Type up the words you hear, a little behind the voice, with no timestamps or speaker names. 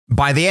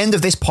By the end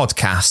of this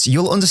podcast,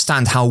 you'll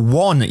understand how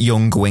one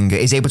young winger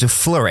is able to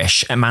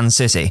flourish at Man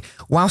City,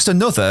 whilst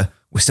another,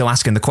 we're still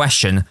asking the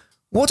question,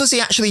 what does he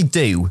actually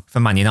do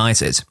for Man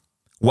United?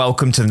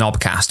 Welcome to the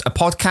Knobcast, a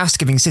podcast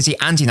giving City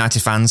and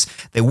United fans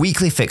their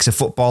weekly fix of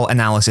football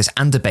analysis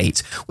and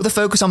debate, with a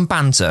focus on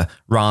banter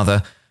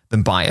rather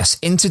than bias.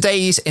 In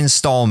today's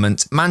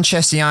instalment,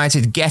 Manchester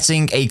United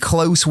getting a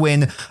close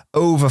win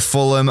over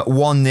Fulham,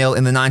 1-0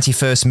 in the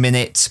 91st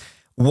minute.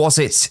 Was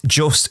it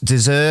just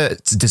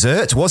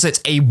dessert? Was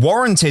it a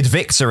warranted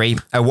victory,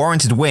 a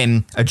warranted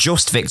win, a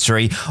just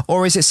victory,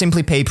 or is it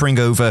simply papering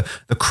over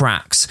the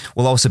cracks?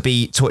 We'll also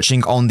be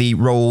touching on the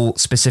role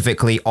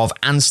specifically of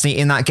Antony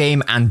in that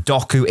game and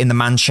Doku in the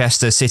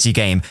Manchester City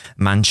game.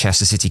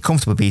 Manchester City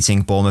comfortably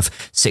beating Bournemouth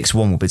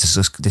 6-1. We'll be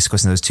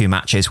discussing those two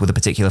matches with a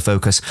particular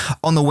focus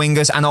on the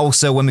wingers. And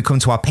also when we come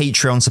to our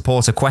Patreon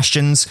supporter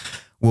questions,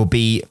 we'll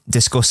be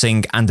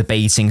discussing and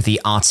debating the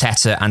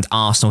Arteta and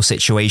Arsenal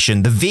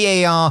situation, the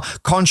VAR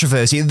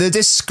controversy, the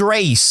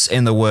disgrace,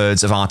 in the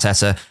words of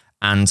Arteta,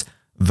 and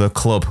the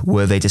club.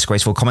 Were they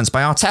disgraceful comments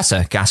by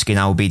Arteta? Gasky and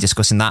I will be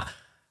discussing that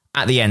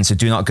at the end, so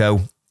do not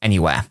go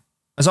anywhere.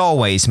 As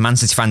always, Man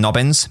City fan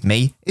Nobbins,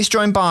 me, is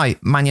joined by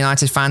Man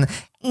United fan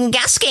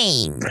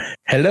Gasky.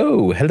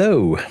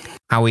 Hello.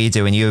 How are you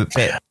doing? You a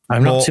bit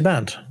I'm not too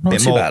bad. Not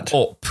too bad.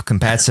 Up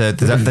compared to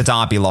the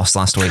Derby loss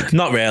last week?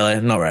 Not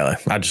really.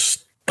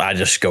 I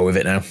just go with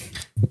it now.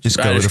 Just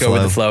go with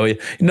the flow.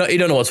 No, you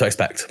don't know what to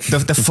expect.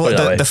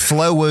 The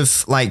flow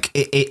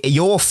of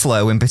your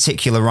flow in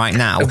particular right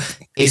now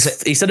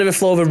is instead of a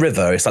flow of a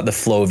river, it's like the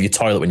flow of your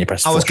toilet when you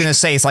press. I was going to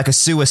say it's like a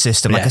sewer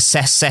system, like a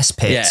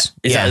cesspit.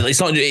 Yeah,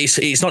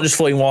 it's not just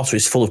flowing water;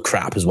 it's full of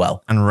crap as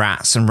well, and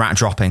rats and rat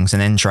droppings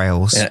and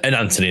entrails. Yeah, and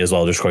Antony as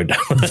well, just going down.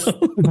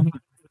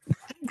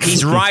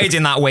 He's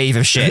riding that wave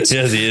of shit.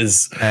 Yes, he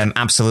is.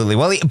 Absolutely.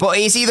 Well, but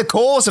is he the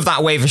cause of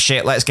that wave of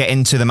shit? Let's get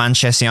into the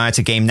Manchester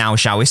United game now,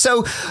 shall we?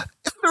 So,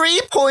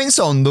 3 points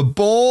on the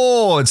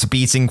board,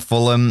 beating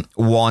Fulham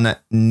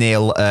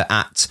 1-0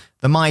 at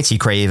the mighty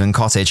Craven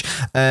Cottage.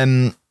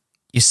 You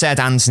said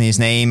Antony's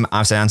name.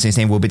 I've said Antony's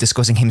name. We'll be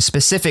discussing him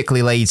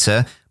specifically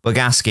later. But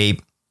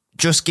Gasky,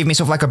 just give me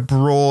sort of like a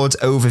broad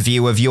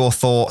overview of your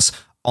thoughts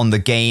on the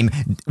game.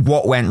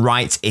 What went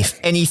right, if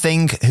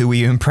anything? Who were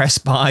you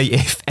impressed by,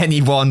 if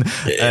anyone?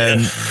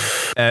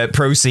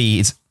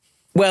 Proceed.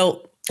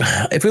 Well,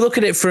 if we look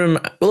at it we're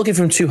looking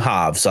from two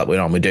halves like we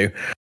normally do.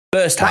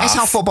 First half, that is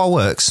how football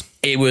works.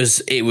 It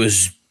was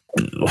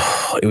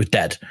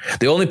dead.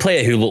 The only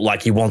player who looked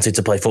like he wanted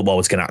to play football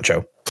was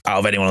Garnacho. Out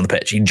of anyone on the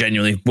pitch, he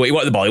wanted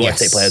the ball. He wanted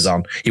to take players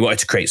on. He wanted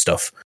to create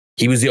stuff.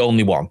 He was the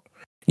only one.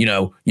 You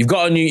know, you've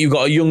got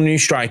a young new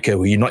striker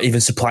who you're not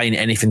even supplying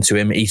anything to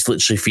him. He's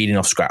literally feeding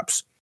off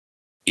scraps.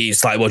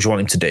 It's like, what do you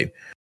want him to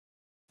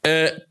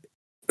do?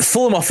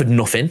 Fulham offered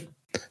nothing.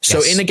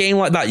 So in a game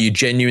like that, you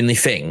genuinely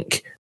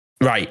think,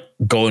 right,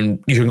 you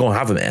can go and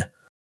have them here.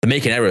 They're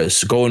making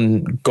errors. Go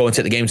and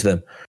take the game to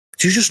them.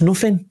 There's just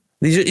nothing.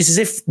 It's as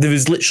if there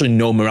was literally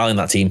no morale in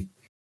that team.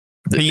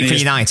 For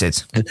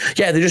United.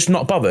 Yeah, they're just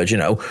not bothered, you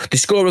know. They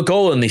score a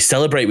goal and they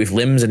celebrate with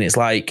limbs, and it's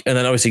like, and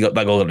then obviously got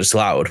that goal got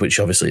disallowed, which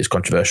obviously is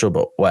controversial,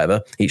 but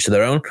whatever, each to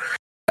their own.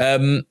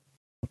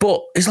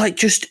 But it's like,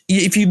 just,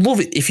 if you love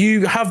it, if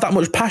you have that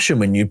much passion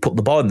when you put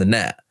the ball in the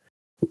net,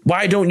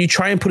 why don't you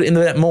try and put it in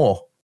the net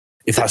more?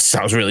 If that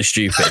sounds really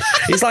stupid.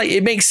 It's like,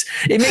 it makes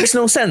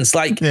no sense.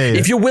 Like,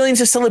 if you're willing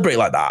to celebrate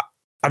like that,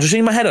 I just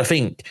in my head, I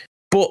think,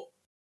 but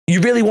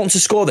you really want to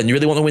score then, you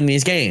really want to win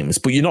these games,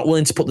 but you're not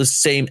willing to put the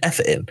same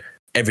effort in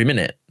every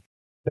minute.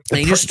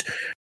 I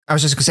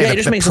was just going to say,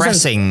 the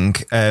pressing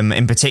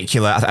in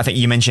particular, I think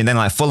you mentioned then,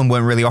 like, Fulham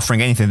weren't really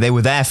offering anything. They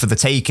were there for the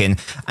taking,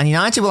 and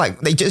United were like,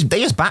 they just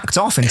backed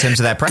off in terms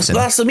of their pressing.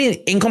 That's what I mean.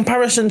 In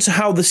comparison to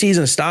how the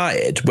season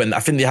started, when I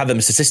think they had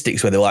them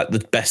statistics where they're like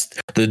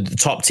the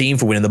top team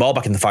for winning the ball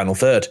back in the final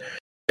third,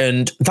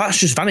 and that's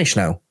just vanished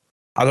now.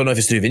 I don't know if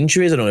it's to do with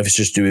injuries. I don't know if it's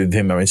just to do with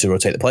him having to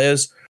rotate the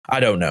players. I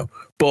don't know.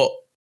 But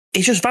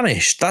it's just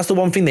vanished. That's the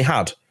one thing they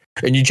had.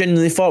 And you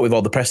genuinely thought with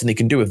all the pressing they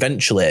can do,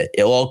 eventually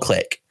it'll all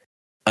click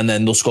and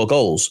then they'll score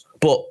goals.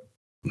 But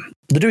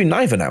they're doing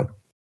neither now.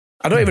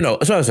 I don't even know.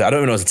 I don't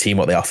even know as a team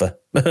what they offer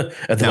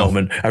at the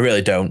moment. I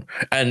really don't.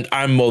 And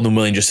I'm more than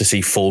willing just to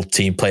see full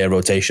team player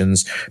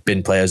rotations,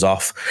 bin players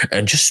off,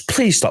 and just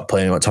please stop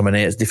playing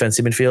McTominay as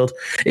defensive midfield.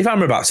 If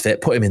Amrabat's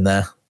fit, put him in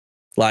there.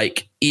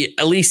 Like,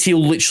 at least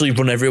he'll literally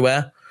run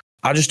everywhere.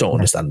 I just don't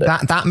understand it.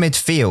 That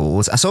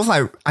midfield,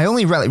 I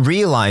only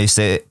realised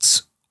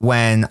it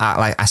when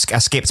I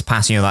skipped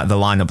past, the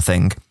lineup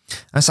thing.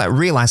 I was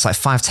realised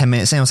 5-10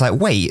 minutes in, I was like,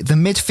 wait, the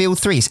midfield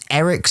three is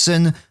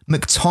Eriksen,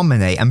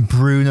 McTominay and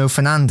Bruno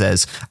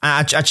Fernandes.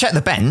 And I checked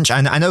the bench,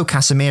 and I know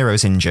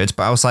Casemiro's injured,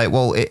 but I was like,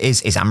 well,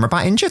 is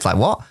Amrabat injured? Like,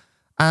 what?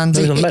 And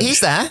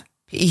he's there.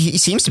 He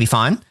seems to be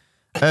fine.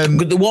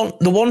 The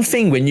one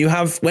thing when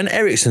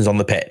Eriksen's on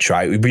the pitch,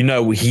 right? We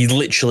know he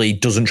literally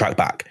doesn't track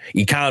back.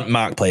 He can't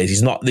mark players.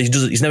 He's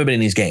never been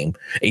in his game.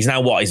 He's now,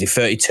 what is he,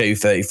 32,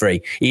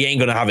 33? He ain't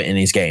going to have it in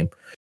his game,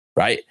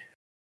 right?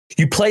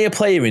 you play a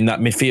player in that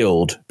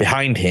midfield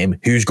behind him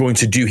who's going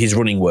to do his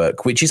running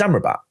work, which is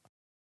Amrabat.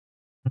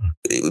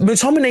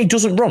 McTominay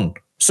doesn't run.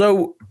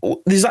 So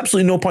there's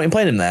absolutely no point in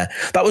playing him there.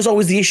 That was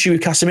always the issue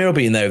with Casemiro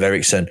being there with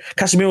Eriksen.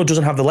 Casemiro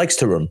doesn't have the legs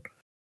to run.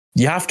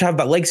 You have to have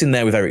that legs in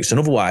there with Eriksen.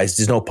 Otherwise,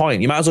 there's no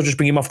point. You might as well just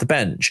bring him off the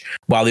bench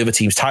while the other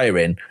team's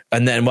tiring.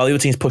 And then while the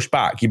other team's pushed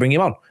back, you bring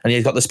him on. And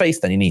he's got the space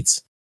then he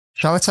needs.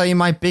 Shall I tell you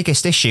my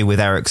biggest issue with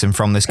Eriksen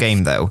from this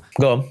game, though?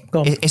 Go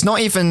on. It's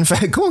not even...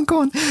 Go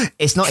on.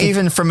 It's not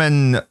even from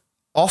an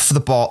off the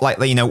ball, like,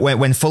 you know,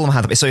 when Fulham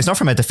had it. So it's not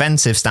from a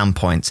defensive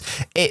standpoint.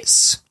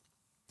 It's...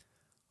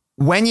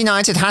 When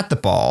United had the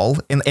ball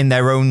in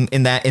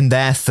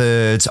their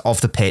third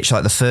of the pitch,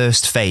 like the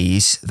first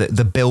phase,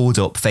 the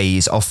build-up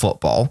phase of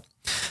football,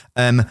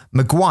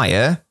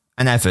 Maguire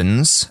and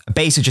Evans are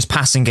basically just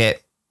passing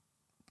it,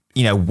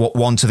 you know,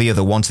 one to the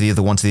other.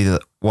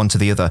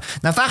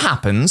 Now, if that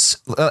happens,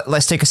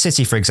 let's take a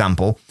City, for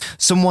example.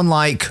 Someone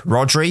like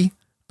Rodri,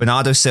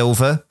 Bernardo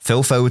Silva,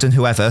 Phil Foden,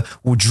 whoever,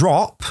 will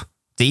drop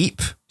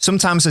deep,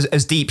 sometimes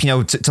as deep, you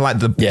know, to like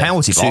the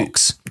penalty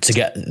box. To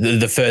get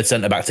the third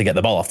centre-back to get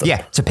the ball off them.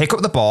 Yeah, to pick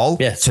up the ball,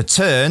 to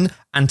turn,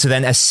 and to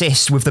then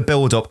assist with the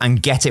build-up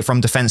and get it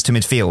from defence to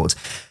midfield.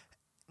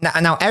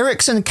 Now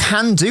Eriksen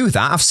can do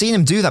that. I've seen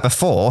him do that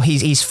before.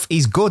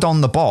 He's good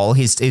on the ball.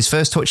 His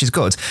first touch is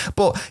good.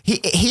 But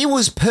he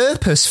was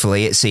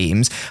purposefully, it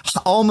seems,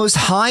 almost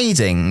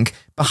hiding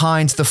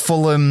behind the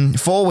Fulham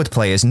forward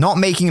players, not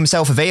making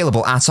himself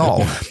available at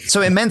all.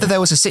 So it meant that there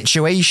was a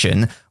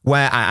situation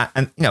where,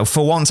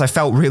 for once, I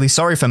felt really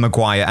sorry for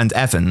Maguire and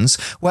Evans,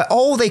 where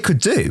all they could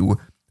do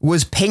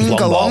was ping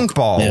a long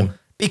ball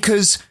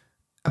because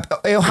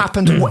it'll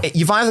happen.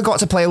 You've either got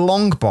to play a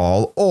long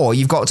ball or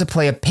you've got to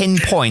play a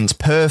pinpoint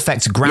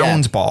perfect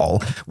ground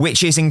ball,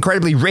 which is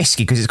incredibly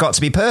risky because it's got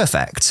to be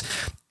perfect.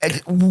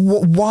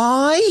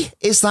 Why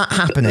is that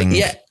happening?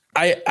 Yeah,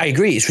 I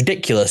agree. It's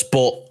ridiculous,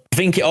 but I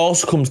think it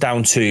also comes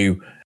down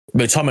to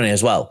McTominay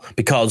as well,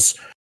 because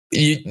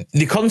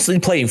they're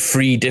constantly playing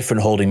three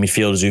different holding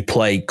midfielders who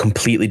play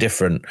completely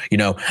different. You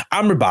know,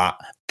 Amrabat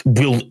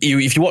will,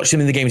 if you watch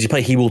him in the games he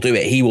play, he will do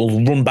it. He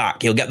will run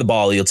back, he'll get the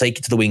ball, he'll take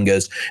it to the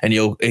wingers, and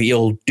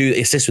he'll do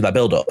assist with that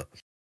build up.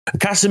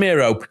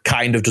 Casemiro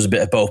kind of does a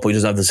bit of both, but he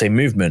doesn't have the same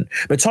movement.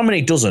 But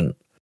McTominay doesn't.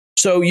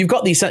 So you've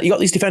got these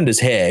defenders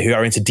here who are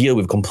having to deal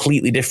with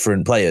completely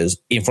different players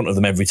in front of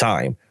them every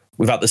time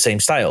without the same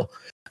style,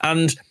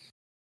 and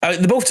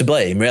they're both to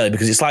blame, really,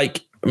 because it's like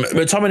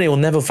McTominay will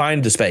never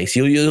find the space.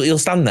 He'll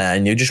stand there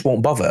and you just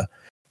won't bother.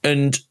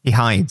 And he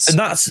hides. And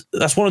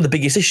that's one of the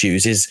biggest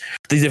issues is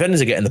the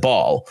defenders are getting the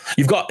ball.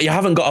 You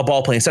haven't got a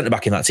ball playing centre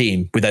back in that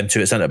team with them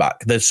two at centre back.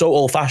 They're so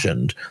old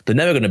fashioned. They're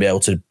never going to be able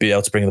to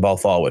bring the ball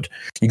forward.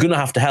 You're going to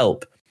have to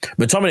help.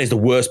 McTominay is the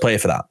worst player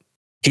for that.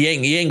 He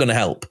ain't going to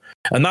help.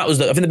 And that was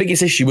I think the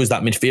biggest issue was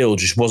that midfield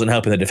just wasn't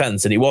helping the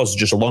defence, and it was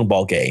just a long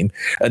ball game.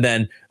 And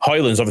then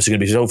Højlund's obviously going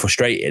to be so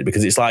frustrated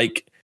because it's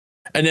like.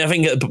 And I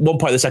think at one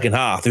point in the second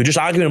half, they were just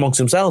arguing amongst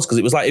themselves because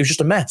it was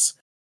just a mess.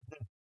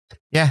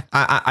 Yeah,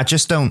 I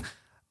just don't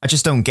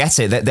get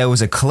it. That there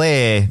was a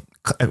clear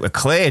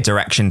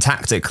direction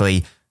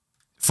tactically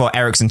for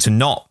Eriksen to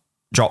not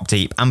drop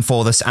deep and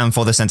for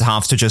the centre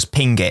halves to just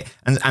ping it.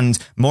 And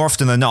more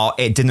often than not,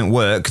 it didn't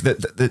work.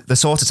 The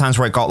sort of times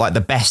where it got like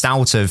the best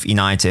out of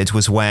United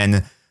was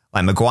when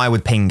like Maguire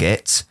would ping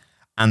it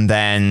and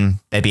then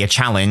there'd be a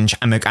challenge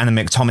and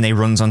McTominay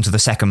runs onto the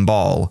second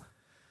ball.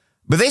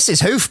 But this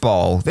is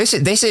hoofball.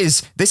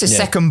 This is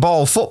second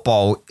ball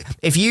football.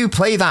 If you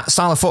play that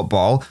style of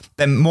football,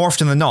 then more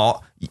often than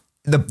not,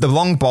 the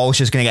long ball is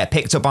just going to get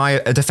picked up by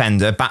a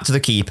defender, back to the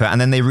keeper, and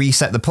then they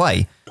reset the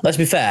play. Let's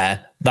be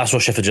fair. That's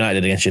what Sheffield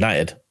United did against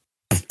United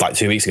like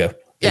 2 weeks ago.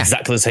 Yeah.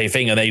 Exactly the same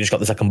thing, and they just got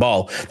the second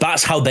ball.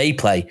 That's how they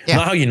play,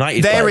 not how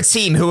United play. They're a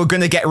team who are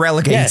going to get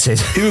relegated.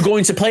 Yeah, who are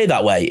going to play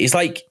that way. It's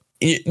like,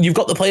 you've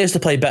got the players to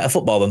play better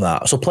football than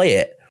that, so play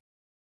it.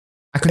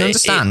 I can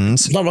understand.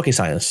 It's not rocket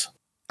science.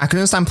 I can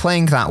understand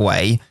playing that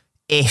way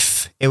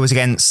if it was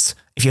against,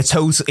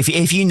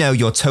 if you know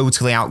you're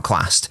totally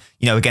outclassed,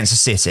 you know, against a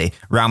City,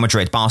 Real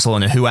Madrid,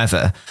 Barcelona,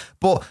 whoever.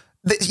 But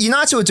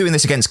United were doing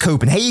this against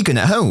Copenhagen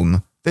at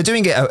home. They're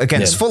doing it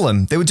against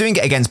Fulham. They were doing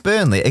it against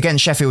Burnley,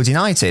 against Sheffield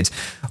United.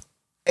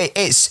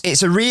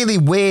 It's a really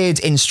weird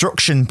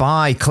instruction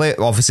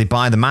obviously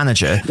by the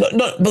manager. No,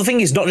 but the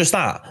thing is, not just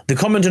that. The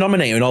common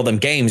denominator in all them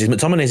games is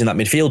McTominay's in that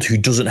midfield who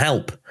doesn't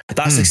help.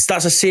 That's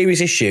a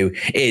serious issue.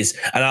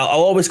 And I'll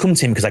always come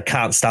to him because I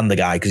can't stand the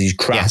guy because he's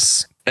crap.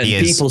 Yes, and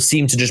people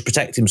seem to just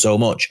protect him so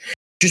much.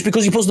 Just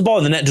because he puts the ball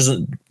in the net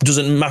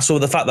doesn't mess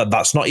with the fact that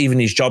that's not even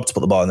his job to put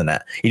the ball in the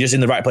net. He's just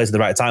in the right place at the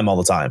right time all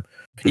the time.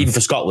 Even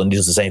for Scotland, he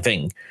does the same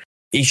thing.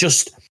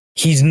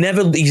 He's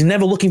never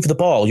looking for the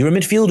ball. You're a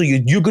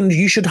midfielder.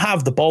 You should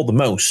have the ball the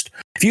most.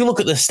 If you look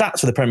at the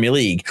stats for the Premier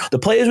League, the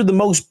players with the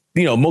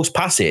most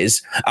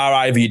passes are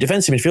either your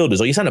defensive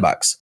midfielders or your centre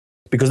backs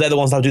because they're the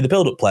ones that do the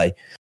build-up play.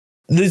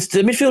 The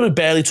midfielder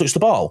barely touch the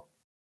ball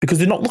because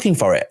they're not looking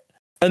for it.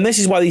 And this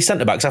is why these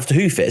centre-backs have to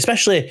hoof it,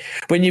 especially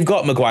when you've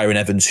got Maguire and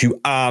Evans who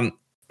aren't,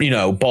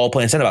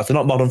 ball-playing centre-backs. They're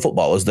not modern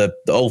footballers. They're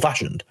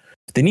old-fashioned.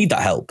 They need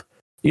that help.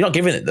 You're not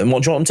giving it them.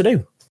 What do you want them to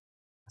do?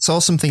 I saw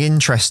something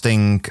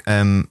interesting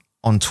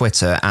on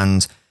Twitter,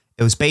 and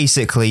it was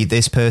basically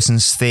this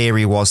person's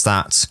theory was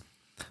that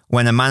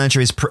when a manager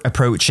is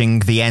approaching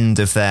the end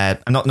of their,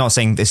 I'm not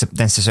saying this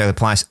necessarily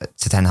applies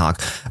to Ten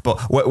Hag,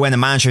 but when a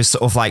manager is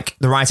sort of like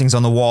the writing's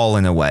on the wall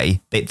in a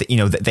way,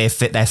 they're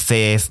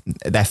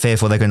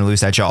fearful they're going to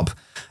lose their job.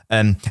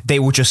 They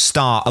will just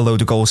start a load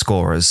of goal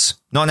scorers,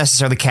 not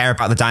necessarily care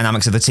about the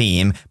dynamics of the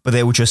team, but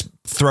they will just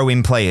throw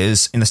in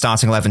players in the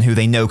starting 11 who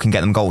they know can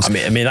get them goals.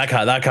 I mean that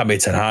can't be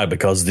Ten Hag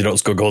because they don't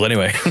score goals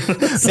anyway.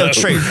 So. No,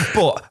 true,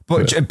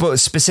 but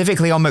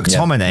specifically on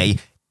McTominay.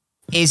 Yeah.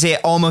 Is it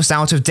almost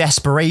out of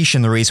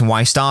desperation the reason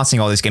why he's starting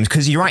all these games?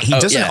 Because you're right, he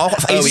doesn't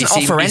offer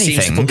anything. He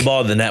seems to put the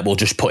ball in the net, we'll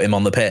just put him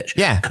on the pitch.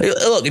 Yeah.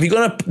 Look, if you're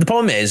gonna, the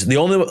problem is the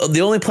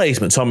only place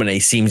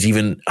McTominay seems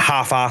even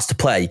half-assed to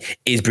play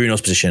is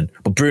Bruno's position.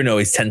 But Bruno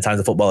is 10 times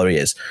the footballer he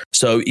is,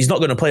 so he's not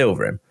going to play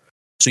over him.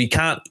 So he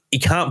can't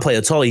play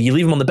at all. You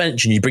leave him on the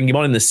bench and you bring him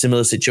on in a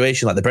similar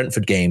situation like the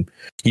Brentford game.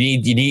 You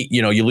need,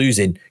 you're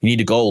losing. You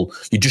need a goal.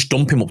 You just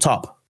dump him up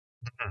top.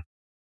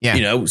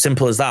 Yeah.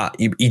 Simple as that.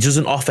 He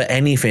doesn't offer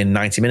anything in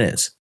 90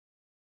 minutes.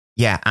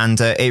 Yeah, and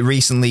it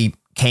recently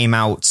came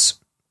out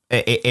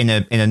in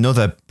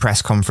another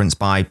press conference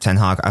by Ten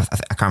Hag. I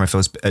can't remember if it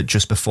was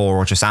just before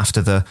or just after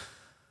the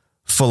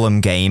Fulham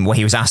game, where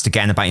he was asked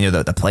again about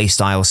the play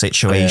style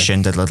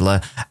situation.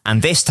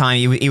 And this time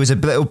he was a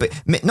little bit,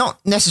 not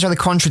necessarily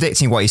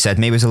contradicting what he said.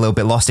 Maybe it was a little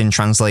bit lost in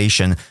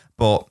translation,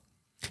 but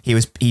he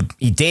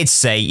did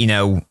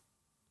say,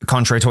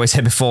 contrary to what he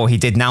said before, he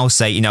did now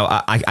say,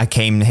 I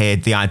came here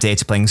the idea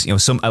to playing,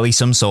 at least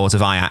some sort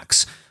of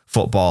Ajax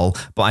football,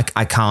 but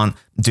I can't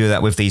do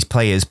that with these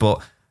players.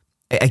 But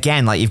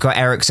again, like you've got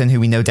Eriksen, who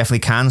we know definitely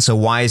can. So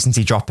why isn't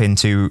he dropping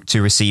to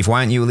receive?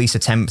 Why aren't you at least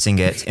attempting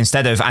it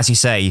instead of, as you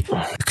say,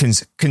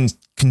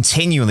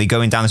 continually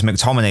going down this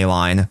McTominay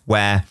line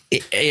where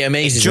it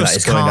amazes it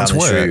just can't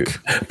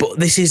work? But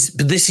this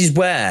is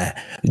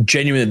where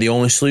genuinely the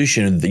only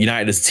solution that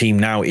United as a team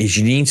now is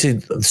you need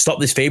to stop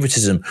this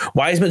favoritism.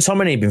 Why has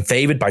McTominay been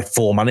favored by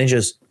 4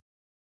 managers?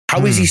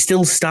 How is he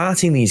still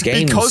starting these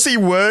games? Because he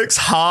works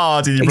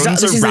hard and he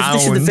runs around.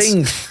 This is the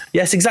thing.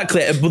 Yes,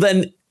 exactly. But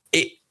then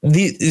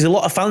there's a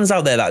lot of fans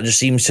out there that just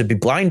seems to be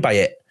blind by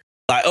it.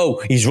 Like,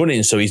 oh, he's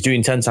running, so he's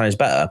doing 10 times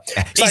better.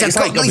 Yeah. He's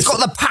got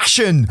the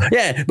passion.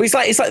 Yeah, but it's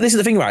like this is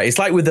the thing, right? It's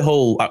like with the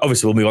whole.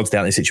 Obviously, we'll move on to the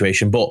Antony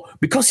situation, but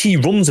because he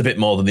runs a bit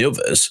more than the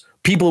others,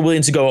 people are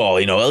willing to go,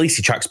 at least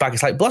he tracks back.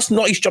 It's like, but that's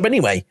not his job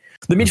anyway.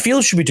 The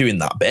midfield should be doing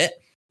that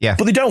bit,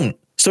 but they don't.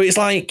 So it's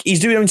like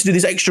he's having to do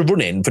this extra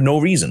running for no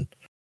reason.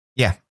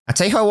 Yeah. I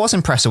tell you who I was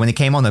impressed with when he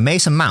came on, though,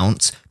 Mason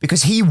Mount,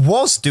 because he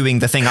was doing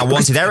the thing I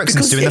wanted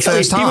Eriksen to do in the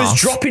first half. He was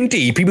dropping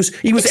deep. He was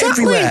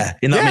everywhere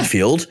in that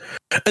midfield,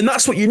 and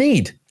that's what you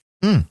need.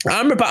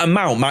 Amrabat and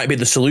Mount might be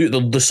the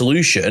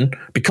solution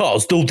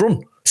because they'll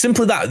run.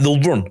 Simply that,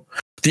 they'll run.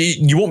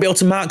 You won't be able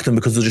to mark them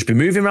because they'll just be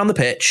moving around the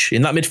pitch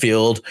in that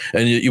midfield,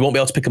 and you won't be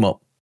able to pick them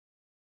up.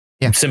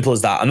 Yeah, simple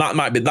as that. And that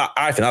might be that.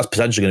 I think that's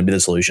potentially going to be the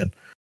solution.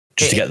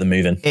 Just to get them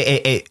moving.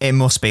 It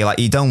must be. Like,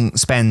 you don't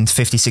spend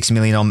 50-60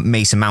 million on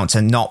Mason Mount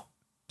and not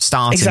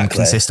start him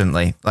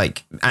consistently.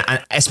 Like,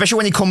 and especially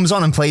when he comes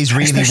on and plays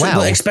really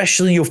well.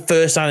 Especially your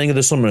first signing of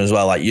the summer as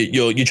well. Like,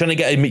 you're trying to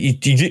get him,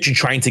 you're literally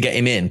trying to get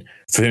him in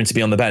for him to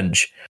be on the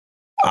bench.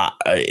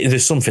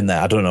 There's something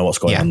there. I don't know what's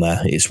going on there.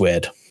 It's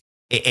weird.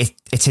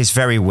 It is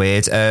very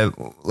weird.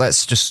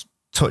 Let's just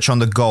touch on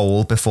the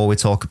goal before we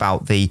talk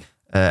about the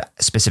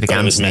specific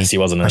Antony. It was Messi,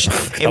 wasn't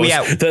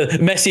it? The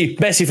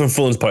Messi from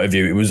Fulham's point of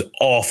view, it was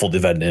awful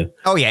defending.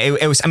 Oh yeah,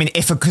 it was. I mean,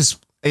 because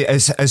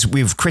as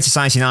we've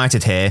criticised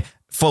United here,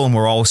 Fulham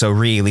were also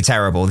really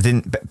terrible. They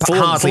didn't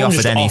hardly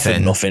offered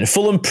anything. Nothing.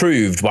 Fulham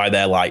proved why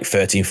they're like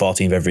 13th,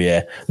 14th every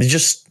year.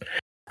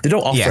 They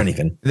don't offer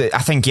anything.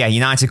 I think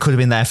United could have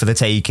been there for the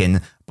taking,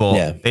 but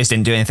they just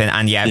didn't do anything.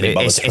 And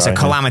it's a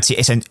calamity.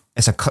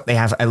 They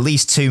have at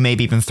least 2,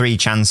 maybe even 3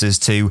 chances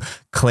to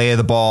clear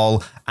the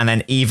ball, and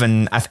then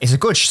even it's a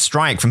good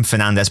strike from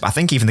Fernandes. But I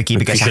think even the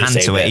keeper gets a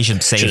hand to it. He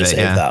should save it.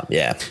 That.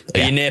 Yeah.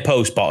 You're near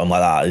post bottom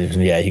like that.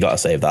 Yeah, you got to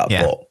save that.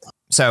 Yeah. But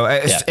so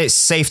it's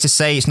safe to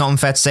say, it's not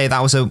unfair to say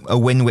that was a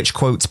win which,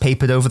 quotes,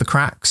 papered over the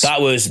cracks.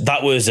 That was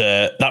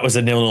a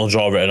 0-0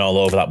 draw written all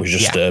over. That was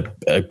just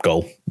a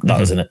goal. That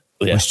was in it.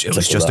 Yeah, it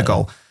was just a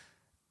goal.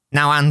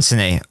 Now,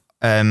 Antony,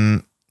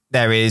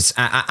 there is,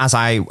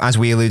 as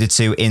we alluded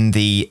to in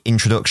the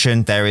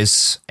introduction, there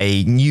is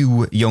a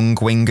new young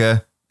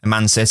winger,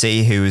 Man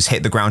City, who's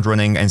hit the ground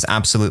running and is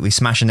absolutely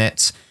smashing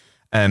it.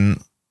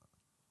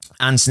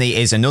 Antony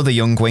is another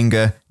young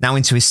winger, now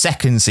into his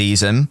 2nd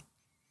season.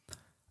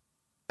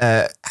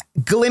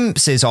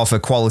 Glimpses of a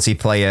quality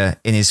player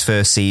in his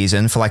first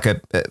season for I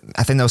think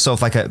there was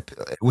sort of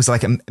it was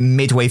like a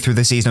midway through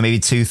the season, or maybe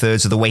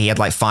 2/3 of the way. He had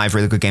like 5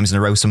 really good games in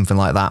a row, something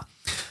like that.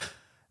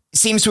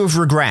 Seems to have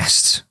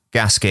regressed.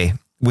 Gasky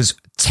was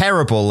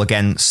terrible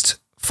against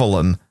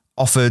Fulham,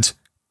 offered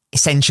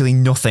essentially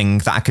nothing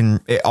that I can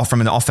offer from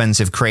an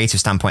offensive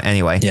creative standpoint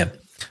anyway. Yeah.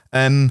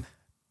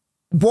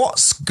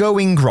 what's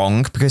going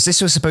wrong? Because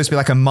this was supposed to be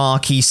like a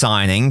marquee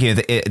signing.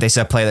 This is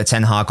a player that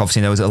Ten Hag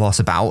obviously knows a lot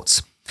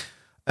about.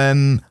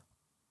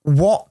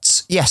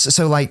 What? Yes.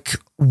 So like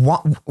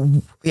what?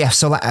 Yeah.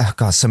 So like, oh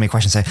God, so many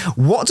questions here.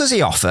 What does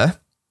he offer?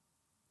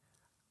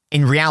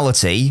 In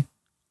reality,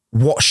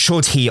 what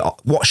should he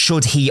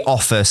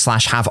offer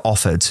 / have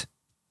offered?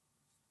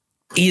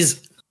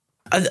 He's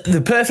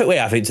the perfect way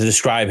I think to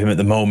describe him at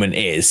the moment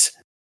is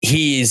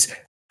he's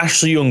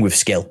Ashley Young with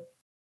skill.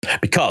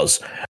 Because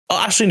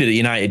Ashley Young at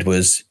United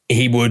was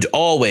he would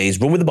always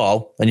run with the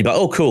ball and you'd be like,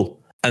 oh, cool.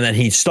 And then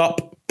he'd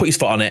stop, put his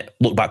foot on it,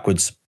 look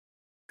backwards.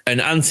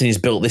 And Antony's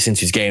built this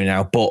into his game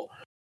now, but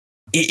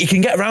he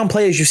can get around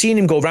players. You've seen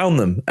him go around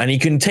them and he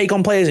can take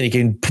on players and he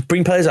can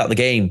bring players out of the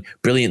game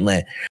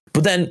brilliantly.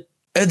 But then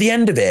at the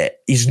end of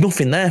it, he's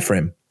nothing there for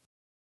him.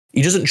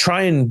 He doesn't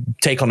try and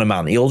take on a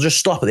man. He'll just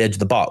stop at the edge of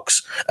the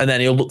box and then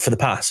he'll look for the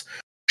pass.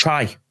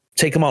 Try,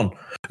 take him on.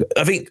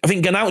 I think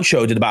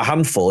Ganacho did about a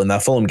handful in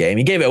that Fulham game.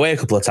 He gave it away a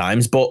couple of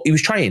times, but he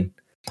was trying.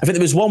 I think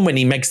there was one when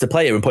he megs the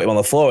player and put him on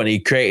the floor and he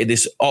created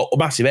this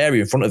massive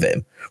area in front of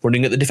him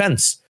running at the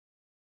defence.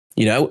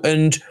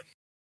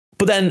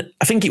 But then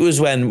I think it was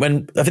when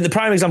I think the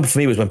prime example for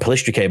me was when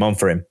Pellistri came on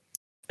for him.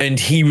 And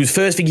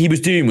first thing he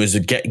was doing was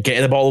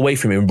getting the ball away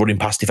from him and running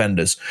past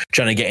defenders,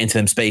 trying to get into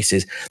them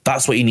spaces.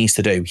 That's what he needs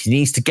to do. He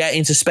needs to get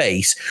into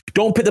space.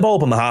 Don't pick the ball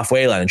up on the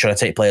halfway line and try to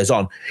take players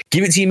on.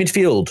 Give it to your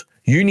midfield.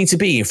 You need to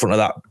be in front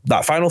of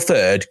that final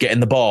third, getting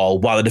the ball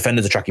while the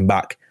defenders are tracking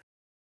back.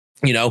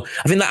 I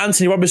think that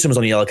Anthony Robinson was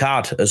on a yellow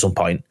card at some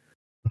point.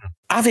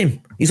 Have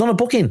him. He's on a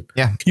booking.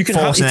 Yeah. You can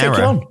take him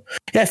on.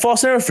 Yeah,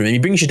 force an error for him. He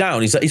brings you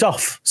down. He's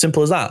off.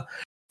 Simple as that.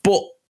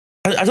 But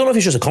I don't know if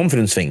it's just a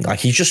confidence thing. Like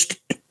he just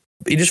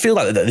feels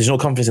like there's no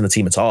confidence in the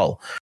team at all.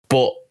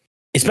 But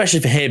especially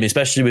for him,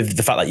 especially with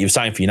the fact that you've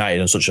signed for United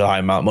on such a high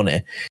amount of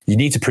money, you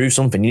need to prove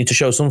something. You need to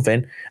show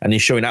something, and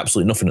he's showing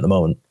absolutely nothing at the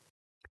moment.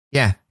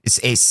 Yeah,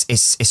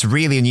 it's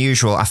really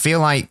unusual. I feel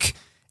like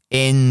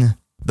in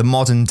the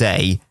modern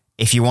day,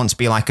 if you want to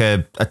be like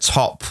a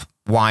top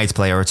wide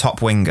player or a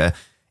top winger,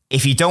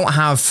 if you don't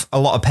have a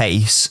lot of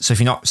pace, so if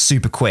you're not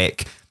super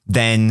quick,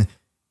 then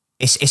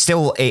you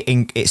still got a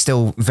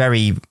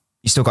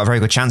very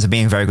good chance of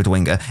being a very good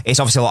winger. It's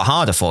obviously a lot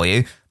harder for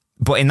you,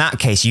 but in that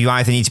case, you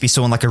either need to be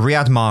someone like a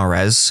Riyad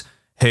Mahrez,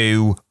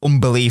 who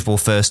unbelievable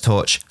first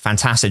touch,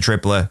 fantastic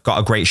dribbler, got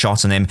a great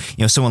shot on him.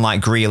 Someone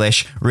like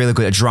Grealish, really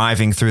good at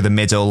driving through the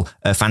middle,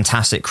 a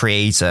fantastic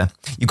creator.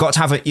 You've got to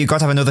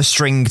have another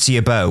string to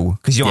your bow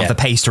because you don't have the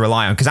pace to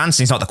rely on. Because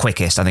Antony's not the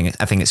quickest. I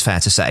think it's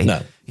fair to say.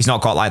 No. He's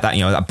not got like that,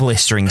 that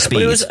blistering speed.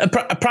 But it was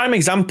a prime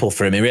example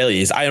for him. It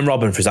really is. Ian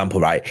Robben, for example,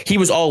 right? He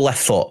was all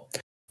left foot,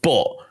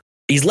 but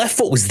his left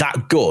foot was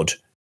that good.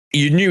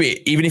 You knew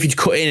it. Even if he'd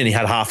cut in and he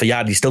had half a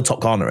yard, he still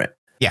top corner it.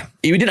 Yeah.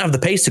 He didn't have the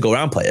pace to go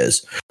around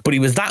players, but he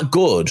was that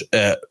good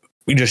at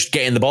just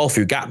getting the ball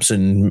through gaps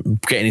and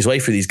getting his way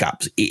through these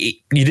gaps.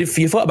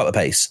 You thought about the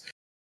pace.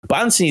 But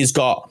Antony he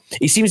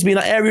seems to be in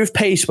that area of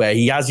pace where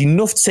he has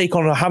enough to take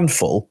on a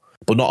handful,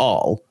 but not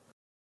all.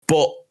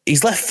 But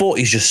his left foot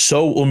is just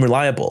so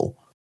unreliable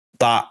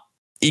that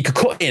he could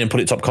cut in and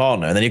put it top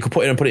corner, and then he could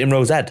put it in and put it in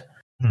Rowe's head.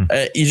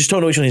 You just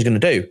don't know which one he's going to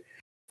do.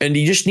 And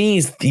he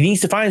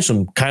needs to find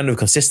some kind of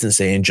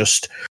consistency and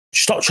just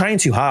stop trying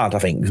too hard. I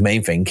think is the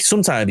main thing.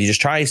 Sometimes he just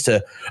tries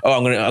to,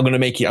 I'm going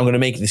to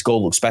make this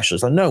goal look special.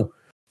 It's like, no,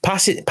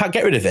 pass it,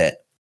 get rid of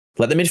it.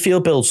 Let the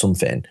midfield build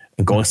something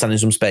and go and stand in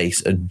some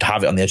space and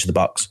have it on the edge of the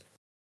box.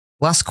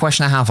 Last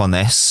question I have on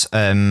this,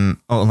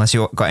 unless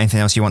you've got anything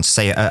else you want to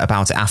say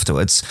about it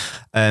afterwards.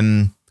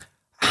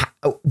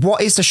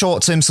 What is the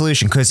short-term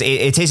solution? Because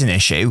it is an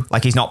issue.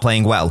 Like, he's not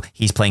playing well.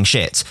 He's playing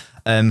shit.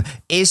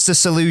 Is the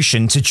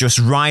solution to just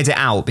ride it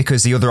out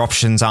because the other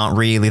options aren't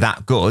really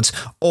that good?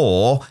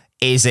 Or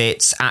is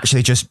it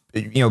actually just,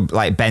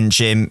 like bench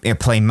him,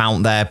 play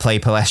Mount there, play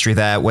Pellistri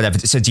there, whatever?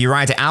 So do you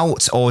ride it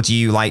out, or do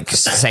you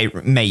say,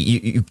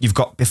 mate, you've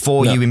got,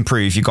 before you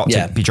improve, you've got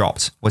to be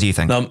dropped? What do you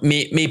think? No,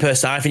 me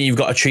personally, I think you've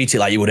got to treat it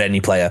like you would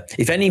any player.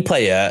 If any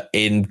player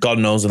in, God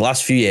knows, the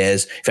last few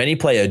years, if any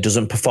player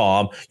doesn't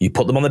perform, you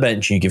put them on the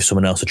bench and you give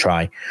someone else a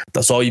try.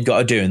 That's all you've got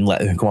to do and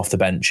let them come off the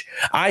bench.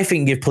 I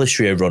think give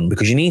Pellistri a run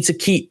because you need to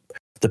keep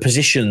the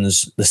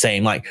positions the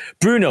same. Like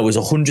Bruno was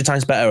 100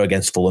 times better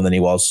against Fulham than he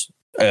was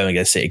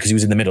against City because he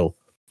was in the middle.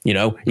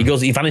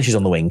 He vanishes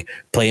on the wing.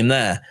 Play him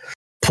there.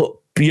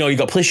 You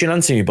got Pellistri and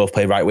Antony who both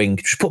play right wing.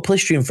 Just put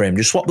Pellistri in for him.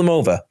 Just swap them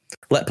over.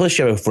 Let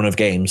Pellistri have a run of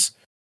games.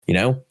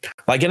 I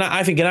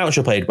think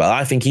Ganacho played well.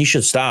 I think he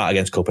should start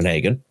against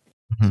Copenhagen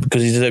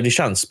because he deserved his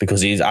chance.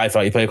 Because I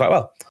thought he played quite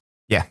well.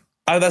 Yeah,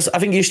 I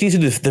think you just need to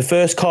do the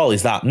first call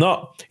is that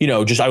not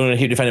just I'm going to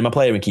keep defending my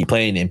player and keep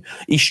playing him.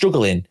 He's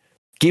struggling.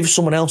 Give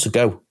someone else a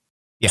go.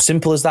 Yeah.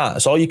 Simple as that.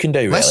 That's all you can do.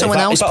 Really. Let someone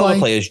else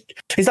play.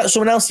 Is that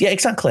someone else? Yeah,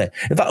 exactly.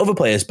 If that other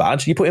player's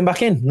bad, you put him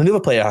back in. And the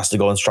other player has to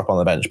go and strap on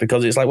the bench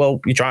because it's like,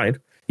 well, you tried.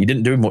 You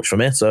didn't do much for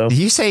me. So did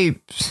you say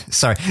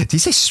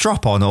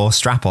strap on or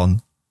strap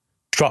on?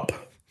 Strap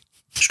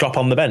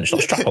on the bench,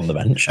 not strap on the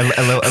bench.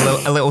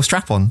 a little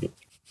strap on.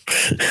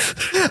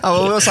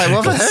 I was like,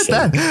 what have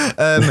I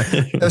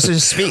heard then? So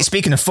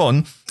speaking of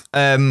fun,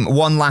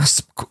 one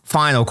last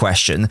final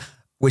question,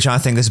 which I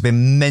think has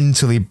been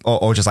mentally,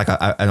 or just like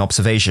an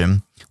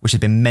observation, which has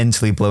been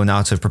mentally blown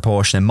out of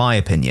proportion, in my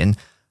opinion.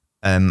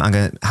 I'm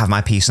going to have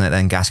my piece on it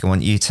then, Gask. I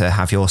want you to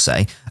have your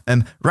say.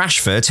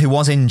 Rashford, who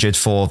was injured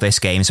for this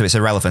game, so it's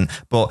irrelevant,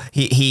 but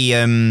he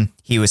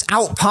was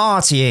out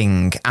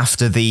partying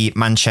after the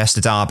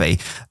Manchester derby,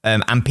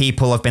 and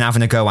people have been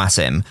having a go at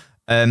him.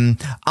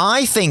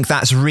 I think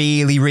that's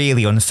really,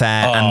 really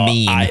unfair and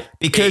mean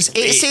because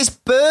it's his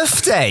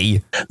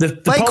birthday.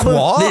 The like problem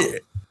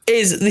what?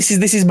 This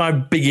is my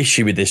big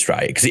issue with this,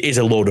 right? Because it is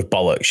a load of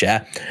bollocks,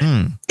 yeah?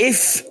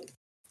 If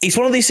it's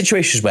one of these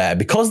situations where,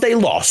 because they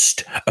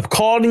lost,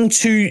 according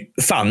to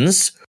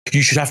fans,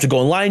 you should have to go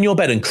and lie in your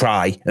bed and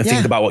cry and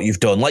think about what you've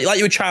done. Like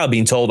you're a child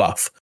being told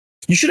off.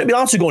 You shouldn't be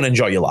allowed to go and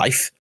enjoy your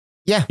life.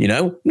 Yeah. You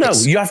know? No,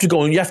 you have to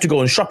go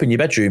and shop in your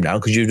bedroom now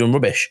because you've done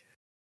rubbish.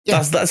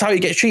 Yeah. That's how you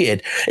get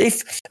treated.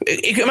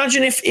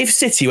 Imagine if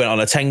City went on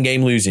a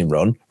 10-game losing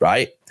run,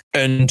 right?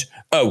 And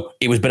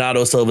it was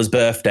Bernardo Silva's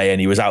birthday and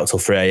he was out till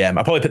 3 a.m.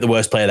 I probably picked the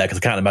worst player there because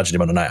I can't imagine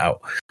him on a night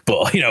out.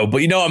 But you know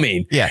what I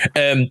mean? Yeah.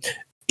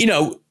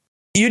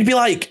 You'd be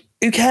like,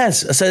 who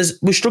cares? I says,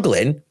 we're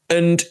struggling,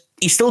 and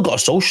he's still got a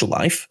social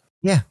life.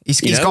 Yeah,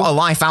 he's got a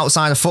life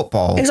outside of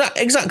football.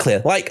 Exactly.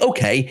 Like,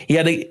 okay,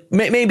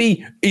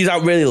 maybe he's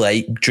out really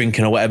late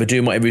drinking or whatever,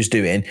 doing whatever he's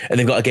doing, and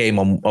they've got a game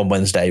on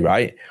Wednesday,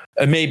 right?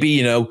 And maybe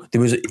they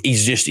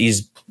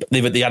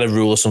had a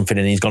rule or something,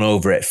 and he's gone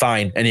over it.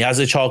 Fine, and he has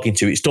a talking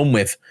to. It's done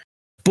with.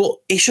 But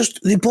it's just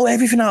they blow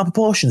everything out of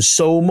proportion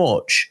so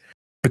much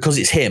because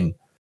it's him.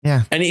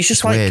 Yeah, and it's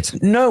just like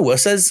weird. No, I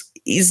says.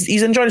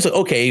 He's enjoying it.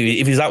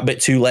 Okay, if he's out a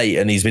bit too late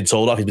and he's been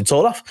told off,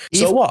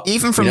 So what?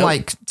 Even from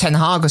like Ten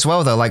Hag as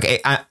well, though. Like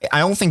I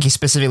don't think he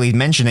specifically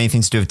mentioned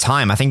anything to do with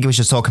time. I think he was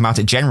just talking about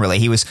it generally.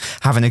 He was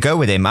having a go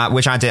with him,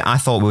 which I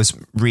thought was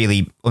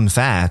really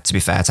unfair. To be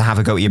fair, to have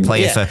a go at your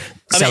player for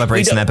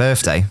celebrating their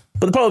birthday.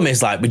 But the problem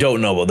is, like, we don't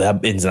know what the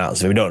ins and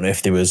outs of it. We don't know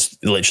if there was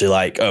literally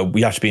like,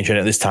 we have to be in training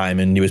at this time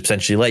and he was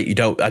potentially late.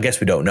 I guess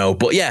we don't know.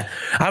 But yeah,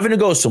 having a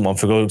go at someone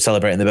for going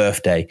celebrating their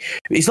birthday,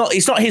 it's not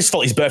his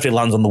fault his birthday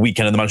lands on the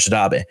weekend of the Manchester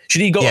derby.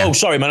 Should he go,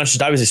 sorry, Manchester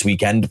derby is this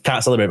weekend,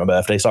 can't celebrate my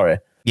birthday, sorry.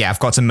 Yeah, I've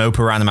got to mope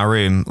around in my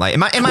room. Like,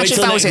 imagine if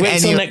that was in any...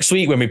 till next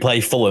week when we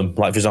play Fulham,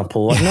 like, for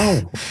example. Like,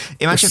 no.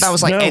 Imagine if that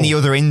was like any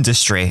other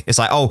industry. It's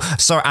like,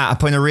 sorry, I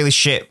put in a really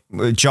shit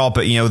job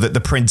at,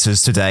 the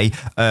printers today.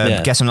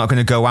 Guess I'm not going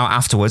to go out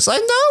afterwards.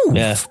 Like,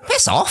 no,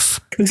 piss off.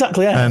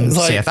 Exactly, yeah.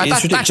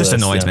 That just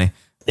annoyed me.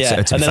 Yeah,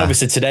 and then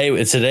obviously today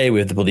with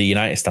the bloody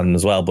United stand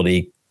as well,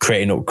 bloody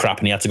creating up crap,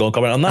 and he had to go and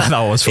comment on that.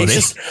 That was funny.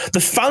 It's just,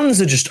 the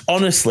fans are just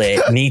honestly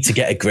need to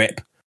get a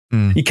grip.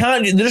 You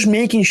can't. They're just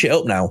making shit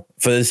up now.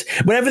 For this,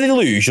 whenever they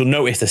lose, you'll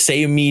notice the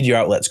same media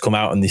outlets come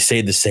out and they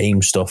say the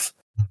same stuff,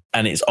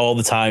 and it's all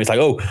the time. It's like,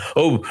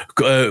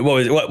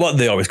 what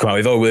they always come out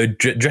with?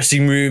 The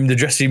dressing room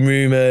leaks.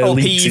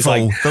 It's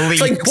like,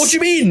 what do you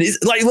mean?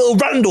 It's like little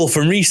Randall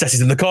from Recess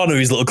is in the corner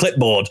with his little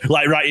clipboard,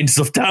 like writing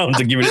stuff down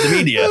to give it to the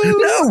media.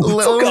 No,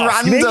 fuck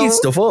off. You're making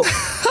stuff up.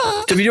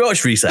 Have you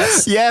watched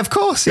Recess? Yeah, of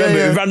course.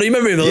 Yeah, Randall, you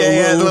remember him? The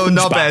little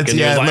knobhead.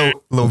 Yeah,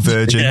 little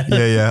virgin.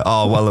 Yeah.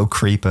 Oh, well, little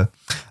creeper.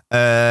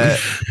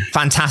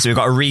 Fantastic. We've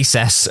got a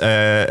Recess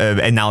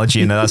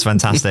analogy in there. That's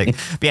fantastic.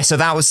 But yeah, so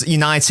that was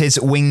United's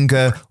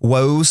winger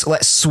woes.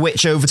 Let's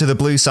switch over to the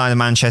blue side of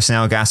Manchester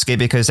now, Gasky,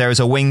 because there is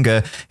a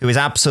winger who is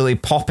absolutely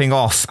popping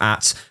off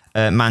at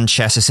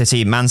Manchester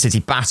City. Man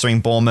City battering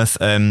Bournemouth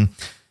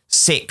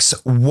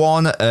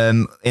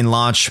 6-1 in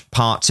large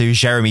part to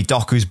Jeremy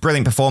Doku's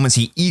brilliant performance.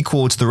 He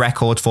equaled the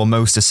record for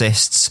most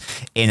assists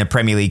in a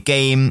Premier League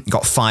game,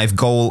 got 5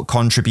 goal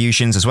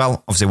contributions as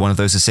well. Obviously, one of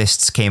those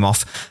assists came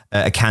off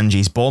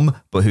Akanji's bum,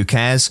 but who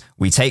cares?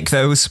 We take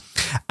those.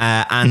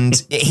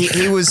 And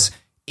it was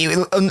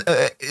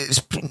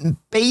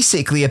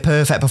basically a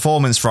perfect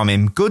performance from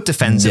him. Good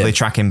defensively,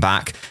 tracking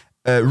back.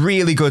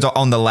 Really good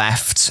on the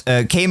left,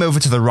 came over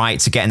to the right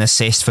to get an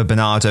assist for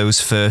Bernardo's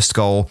first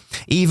goal,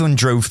 even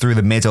drove through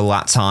the middle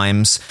at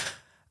times.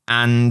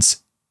 And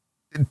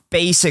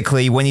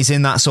basically, when he's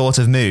in that sort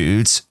of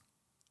mood,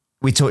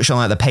 we touched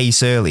on the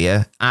pace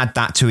earlier, add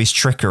that to his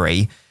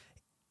trickery,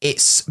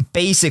 it's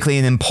basically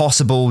an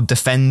impossible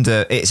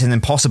defender. It's an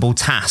impossible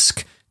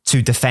task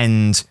to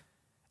defend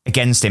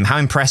against him. How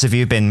impressive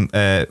you've been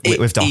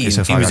with Doku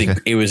so far?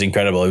 It was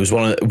incredible. It was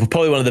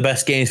probably one of the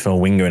best games from a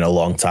winger in a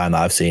long time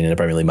that I've seen in a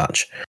Premier League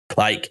match.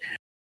 Like,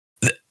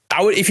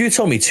 if you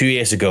told me 2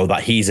 years ago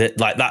that he's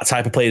like that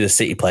type of player is a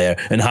City player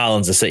and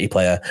Haaland's a City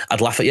player,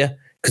 I'd laugh at you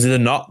because they're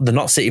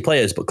not City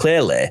players. But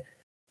clearly,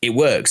 it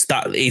works.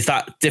 That is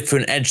that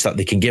different edge that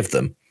they can give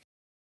them,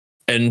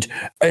 and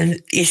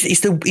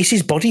it's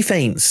his body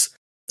feints.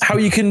 How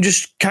you can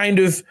just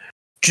the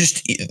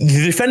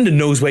defender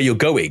knows where you're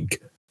going.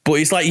 But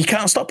it's like, he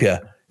can't stop you.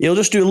 He'll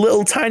just do a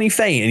little tiny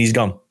feint and he's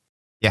gone.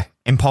 Yeah,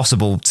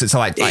 impossible to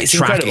track. It's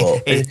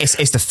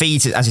the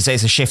feet, as you say,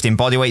 it's a shift in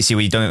body weight. See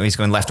where you don't know if he's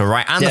going left or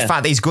right. And the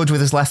fact that he's good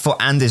with his left foot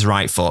and his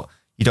right foot.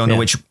 You don't know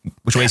which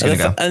way it's going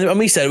to go. And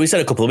we said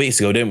a couple of weeks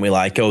ago, didn't we?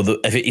 Like,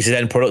 if it's his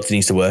end product he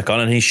needs to work on,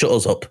 and he shut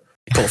us up.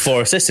 He put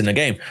 4 assists in a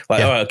game.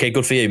 Like, all right, okay,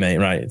 good for you, mate.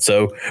 Right.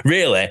 So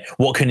really,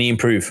 what can he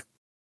improve?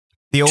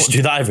 Just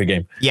do that every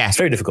game. Yeah, it's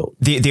very difficult.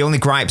 The only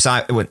gripes,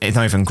 it's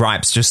not even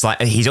gripes, just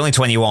like he's only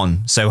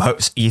 21, so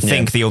you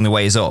think the only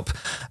way is up.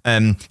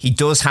 He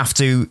does have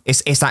to.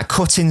 It's that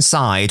cut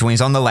inside when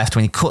he's on the left,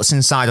 when he cuts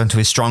inside onto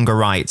his stronger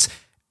right.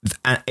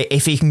 And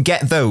if he can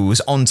get those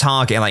on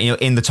target, like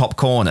in the top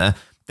corner,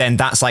 then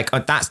that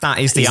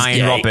is the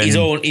Iron Robin. His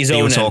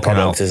own end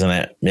product, isn't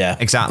it? Yeah,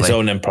 exactly. His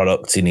own end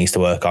product he needs to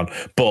work on,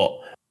 but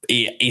do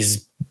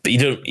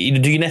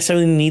you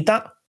necessarily need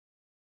that?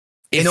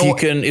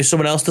 If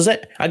someone else does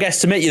it, I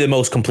guess to make you the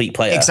most complete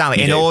player.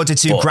 Exactly. In order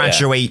to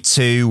graduate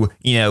to,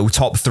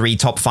 top 3,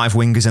 top 5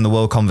 wingers in the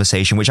world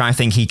conversation, which I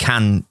think he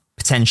can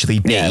potentially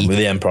be. Yeah, with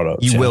the end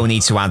product. You will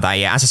need to add that.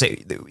 Yeah. As I say,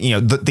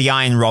 the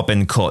Iron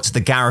Robin cut, the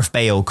Gareth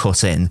Bale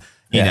cut in,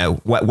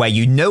 where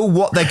you know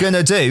what they're going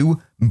to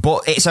do,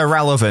 but it's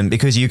irrelevant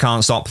because you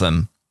can't stop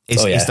them.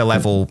 It's the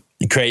level.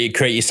 You create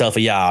yourself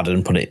a yard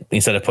and put it,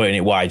 instead of putting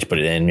it wide, you put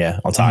it in,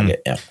 on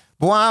target. Yeah.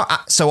 Well,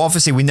 so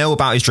obviously we know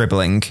about his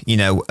dribbling,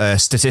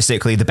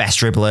 statistically the best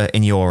dribbler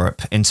in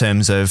Europe in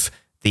terms of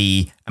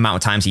the amount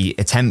of times he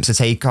attempts a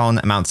take-on,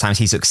 amount of times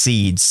he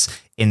succeeds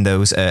in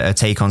those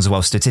take-ons as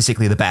well,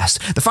 statistically the best.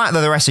 The fact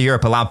that the rest of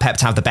Europe allowed Pep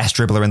to have the best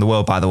dribbler in the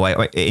world, by the way,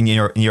 in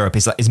Europe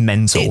is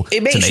mental.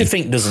 It makes you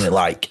think, doesn't it?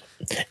 Like,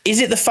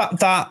 is it the fact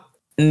that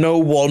no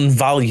one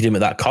valued him at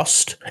that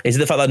cost? Is it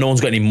the fact that no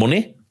one's got any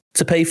money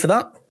to pay for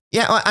that?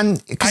 Yeah,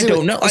 and I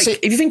don't know. Like,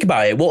 if you think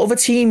about it, what other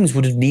teams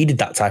would have needed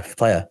that type of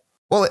player?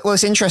 Well,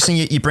 it's interesting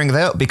you bring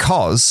that up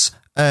because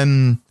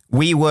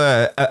we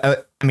were,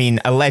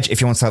 alleged.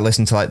 If you want to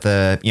listen to like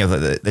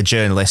the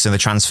journalists and the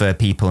transfer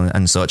people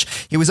and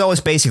such, he was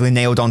always basically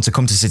nailed on to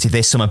come to City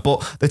this summer.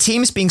 But the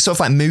team's being sort of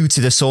like moved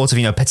to the sort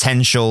of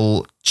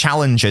potential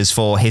challengers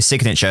for his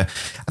signature.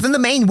 I think the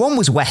main one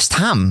was West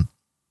Ham.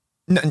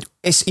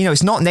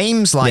 It's not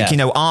names like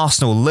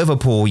Arsenal,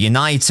 Liverpool,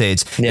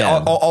 United,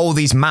 all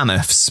these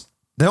mammoths.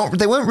 They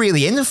weren't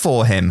really in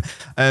for him,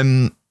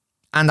 and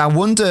I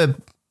wonder.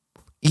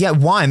 Yeah,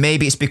 why?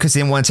 Maybe it's because they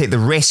didn't want to take the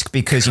risk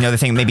because, they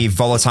think maybe a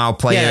volatile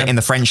player in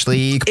the French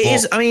league.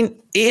 It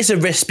is a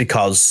risk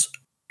because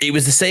it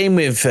was the same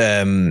with,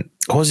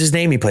 what was his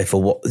name? He played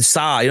for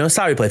Sarr.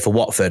 Sarr, he played for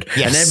Watford.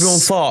 Yes. And everyone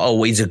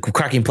thought, he's a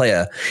cracking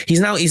player. He's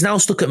now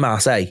stuck at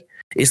Marseille.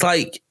 It's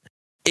like,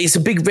 it's a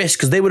big risk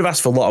because they would have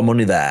asked for a lot of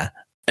money there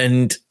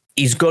and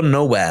he's gone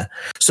nowhere.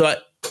 So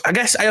I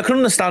guess I can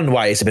understand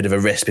why it's a bit of a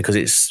risk because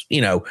it's,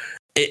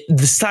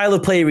 the style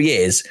of player he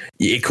is,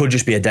 it could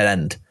just be a dead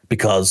end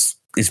because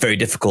it's very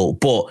difficult,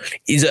 but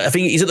I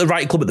think he's at the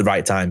right club at the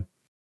right time,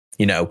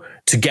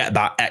 to get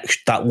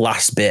that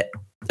last bit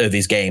of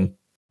his game.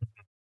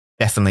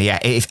 Definitely, yeah.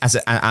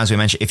 As we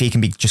mentioned, if he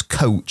can be just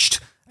coached,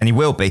 and he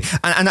will be,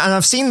 and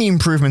I've seen the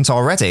improvements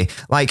already.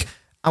 Like,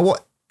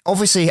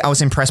 obviously, I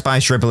was impressed by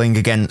his dribbling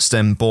against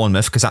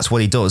Bournemouth because that's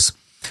what he does.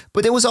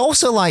 But it was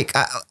also like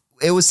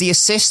it was the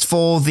assist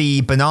for the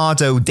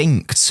Bernardo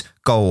dinked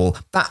goal.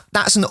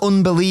 That's an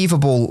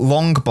unbelievable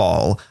long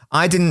ball.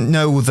 I didn't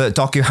know that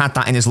Doku had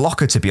that in his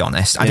locker, to be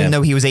honest. I didn't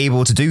know he was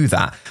able to do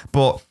that.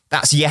 But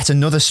that's yet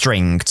another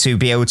string to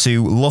be able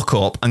to look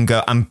up and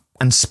go and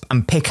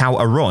pick out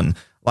a run.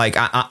 Like,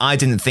 I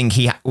didn't think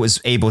he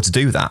was able to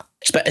do that.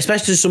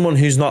 Especially someone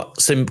who's not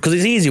because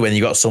it's easy when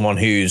you got someone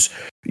who's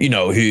like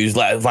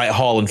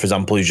Haaland, for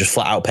example, who's just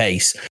flat out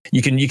pace.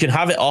 You can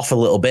have it off a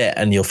little bit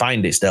and you'll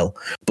find it still.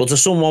 But to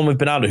someone with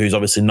Bernardo who's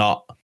obviously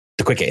not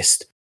the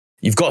quickest,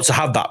 you've got to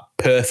have that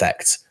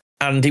perfect,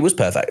 and he was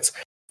perfect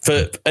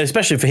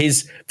especially for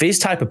his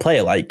type of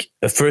player. Like,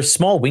 for a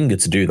small winger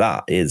to do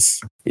that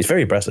is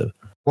very impressive.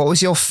 What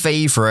was your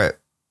favourite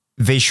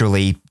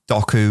visually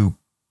Doku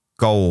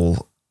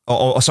goal?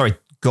 Or sorry,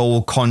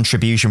 goal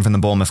contribution from the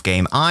Bournemouth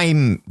game?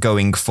 I'm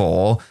going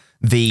for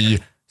I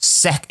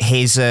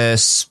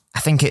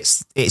think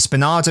it's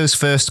Bernardo's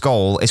first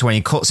goal is when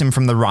he cuts him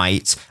from the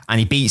right and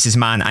he beats his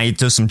man and he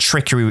does some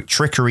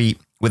trickery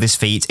with his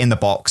feet in the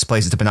box,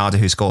 plays it to Bernardo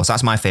who scores.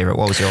 That's my favourite.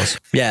 What was yours?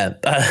 Yeah,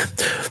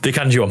 the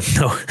Kanji one.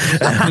 No.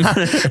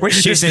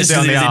 Which is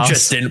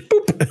interesting.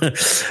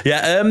 Boop.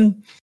 Yeah.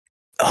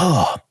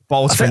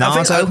 Ball to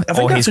Bernardo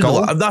or his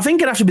goal? I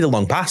think it'd have to be the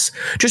long pass,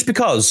 just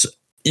because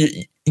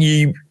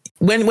you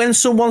when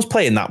someone's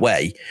playing that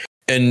way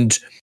and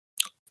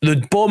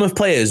the Bournemouth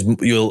players,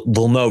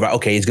 they'll know, right,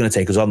 okay, he's going to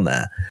take us on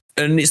there.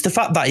 And it's the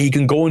fact that he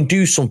can go and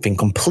do something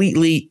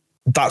completely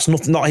that's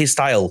not his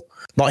style,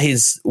 not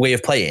his way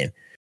of playing,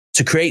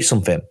 to create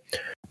something.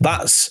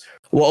 That's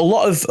what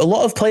a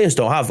lot of players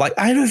don't have. Like,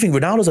 I don't think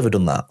Ronaldo's ever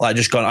done that. Like,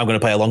 just gone, I'm going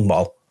to play a long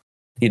ball,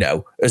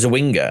 as a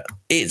winger.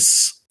 It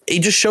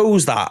just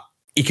shows that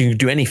he can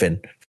do anything.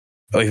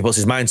 Or if he puts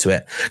his mind to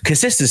it.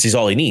 Consistency is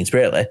all he needs,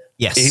 really.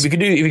 Yes. If he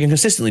can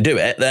consistently do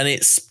it, then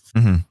it's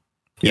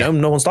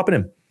no one's stopping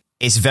him.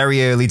 It's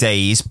very early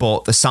days,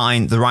 but the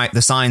signs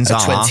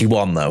are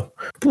 21 though.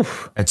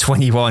 At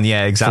 21,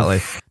 yeah,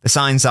 exactly. The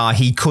signs are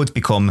he could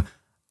become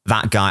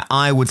that guy.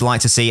 I would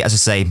like to see, as I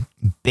say,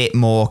 a bit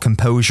more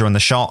composure on the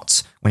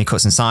shot when he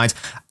cuts inside.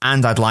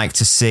 And I'd like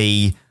to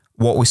see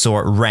what we saw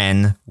at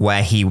Rennes,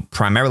 where he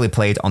primarily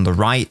played on the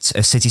right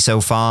at City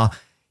so far.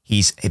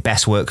 His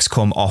best work's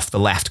come off the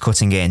left,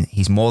 cutting in.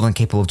 He's more than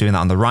capable of doing that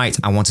on the right.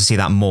 I want to see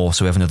that more,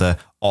 so we have another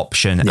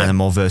option and a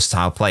more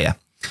versatile player.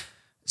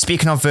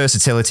 Speaking of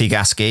versatility,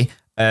 Gasky,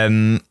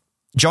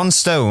 John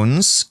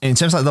Stones, in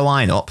terms of the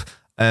lineup,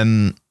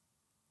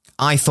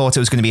 I thought it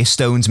was going to be a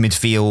Stones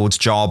midfield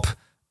job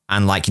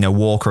and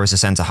Walker as a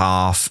centre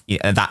half,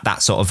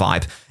 that sort of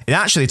vibe. It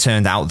actually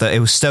turned out that it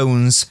was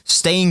Stones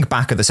staying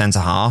back at the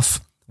centre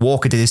half.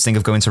 Walker did his thing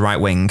of going to right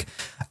wing.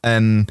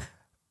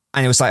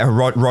 And it was like a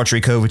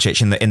Rodri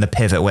Kovacic in the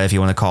pivot, whatever you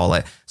want to call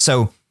it.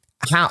 So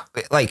how,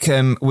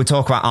 we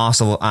talk about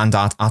Arsenal and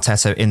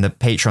Arteta in the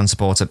Patreon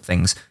supporter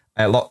things.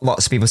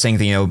 Lots of people saying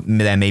that,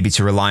 they're maybe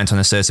too reliant on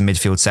a certain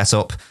midfield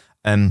setup.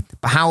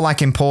 But how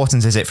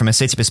important is it from a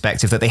City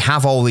perspective that they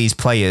have all these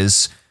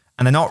players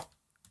and they're not,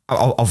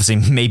 obviously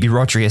maybe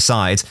Rodri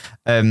aside,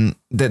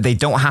 that they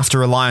don't have to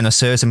rely on a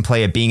certain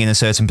player being in a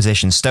certain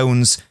position.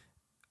 Stones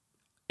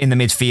in the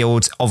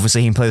midfield,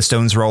 obviously he can play the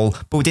Stones role,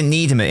 but we didn't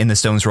need him in the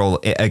Stones role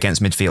against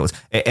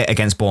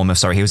Bournemouth.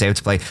 Sorry, he was able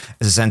to play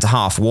as a centre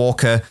half.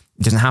 Walker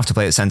doesn't have to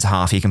play at centre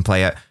half; he can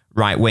play at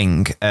right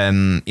wing.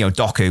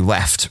 Doku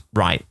left,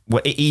 right.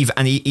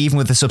 Even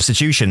with the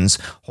substitutions,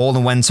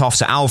 Haaland went off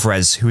to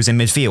Alvarez, who was in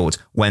midfield,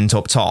 went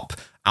up top.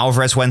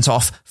 Alvarez went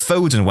off,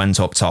 Foden went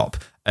up top.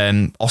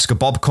 Oscar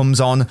Bob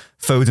comes on,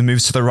 Foden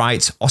moves to the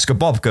right, Oscar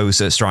Bob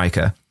goes at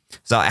striker.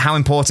 So how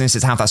important is it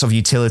to have that sort of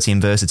utility and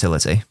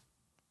versatility?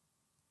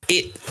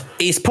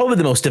 It's probably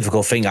the most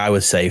difficult thing, I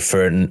would say,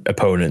 for an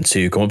opponent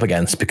to come up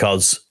against,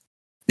 because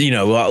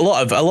a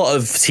lot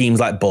of teams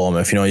like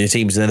Bournemouth, your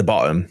teams near the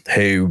bottom,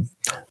 who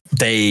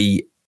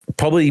they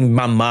probably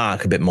man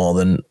mark a bit more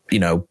than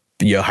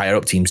your higher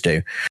up teams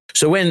do.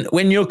 So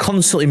when you're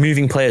constantly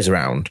moving players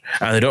around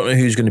and they don't know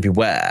who's going to be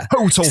where,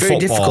 total it's very football.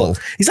 difficult.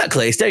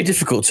 Exactly, it's very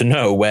difficult to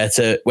know when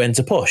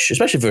to push,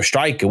 especially for a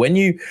striker. When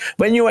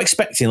you're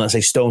expecting, let's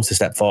say, Stones to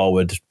step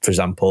forward, for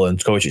example, and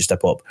Kovacic to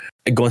step up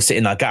and go and sit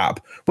in that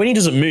gap, when he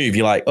doesn't move,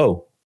 you're like,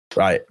 oh,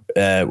 right,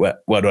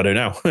 where do I do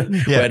now?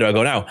 Where do I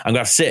go now? I'm going to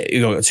have to sit.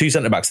 You've got two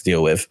centre backs to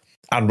deal with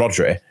and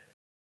Rodri.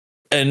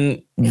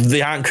 And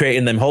they aren't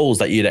creating them holes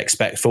that you'd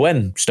expect for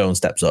when Stone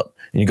steps up.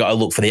 And you've got to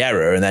look for the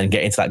error and then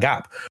get into that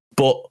gap.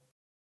 But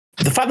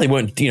the fact they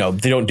won't, they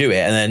don't do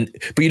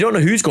it, but you don't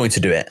know who's going to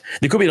do it.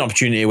 There could be an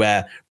opportunity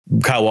where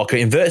Kyle Walker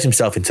inverts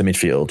himself into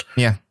midfield.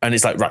 Yeah. And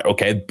it's like, right,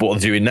 okay, what are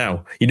they doing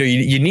now? You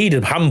need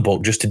a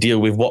handbook just to deal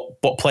with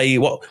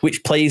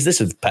which play is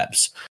this of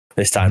Pep's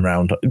this time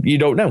round. You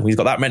don't know. He's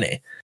got that many.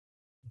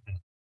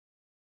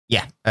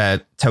 Yeah,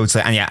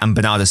 totally. And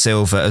Bernardo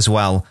Silva as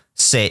well.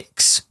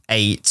 6,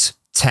 8,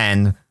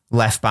 10,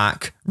 left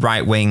back,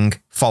 right wing,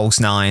 false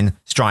 9,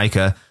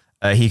 striker.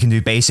 He can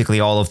do basically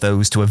all of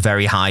those to a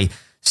very high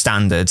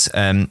standard.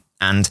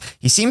 And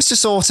he seems to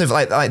sort of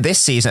like this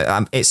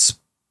season. It's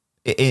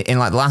in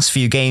the last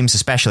few games,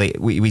 especially.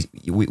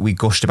 We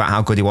gushed about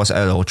how good he was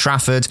at Old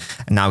Trafford,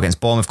 and now against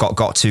Bournemouth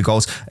got 2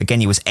 goals. Again,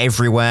 he was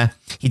everywhere.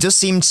 He does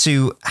seem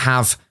to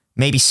have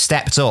maybe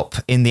stepped up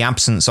in the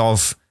absence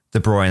of De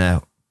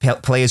Bruyne.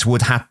 Players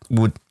had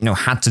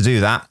to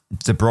do that.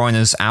 De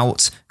Bruyne's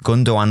out,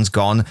 Gundogan's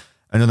gone.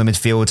 Another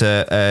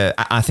midfielder,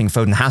 I think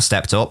Foden has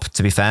stepped up,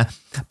 to be fair.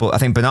 But I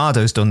think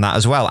Bernardo's done that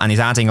as well. And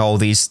he's adding all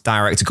these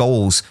direct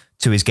goals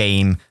to his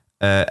game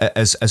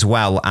as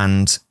well.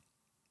 And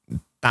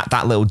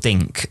that little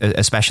dink,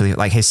 especially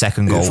like his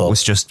second goal,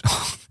 was just...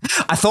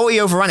 I thought he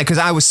overran it because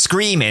I was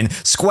screaming.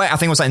 Square, I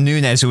think it was like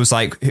Nunes who was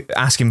like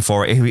asking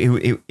for it.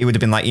 It would have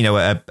been like,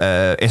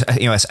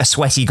 a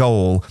sweaty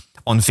goal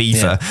on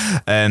FIFA.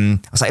 Yeah.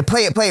 I was like,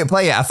 play it.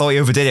 I thought he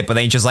overdid it, but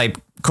then he just like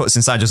cuts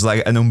inside just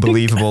like an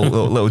unbelievable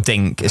little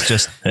dink. It's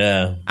just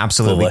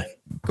absolutely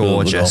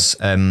gorgeous.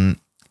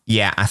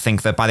 I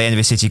think that by the end of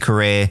his City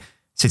career,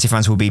 City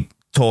fans will be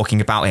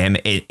talking about him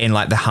in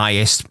like the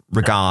highest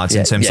regards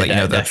in terms of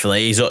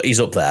definitely he's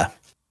up there.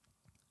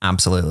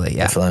 Absolutely,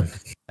 yeah.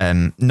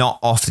 Definitely. Not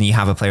often you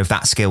have a player with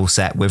that skill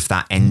set, with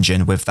that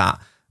engine, with that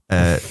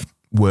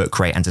work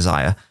rate and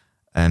desire.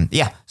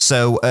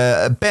 So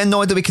a bit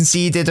annoyed that we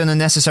conceded an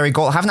unnecessary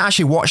goal. I haven't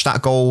actually watched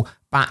that goal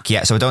back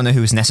yet, so I don't know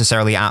who's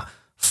necessarily at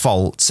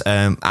fault.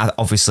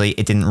 Obviously,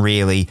 it didn't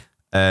really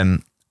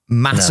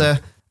matter.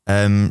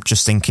 No.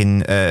 Just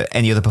thinking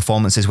any other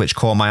performances which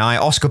caught my eye.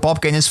 Oscar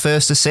Bob getting his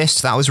first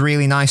assist. That was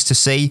really nice to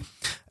see.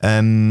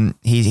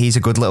 He's a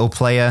good little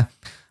player.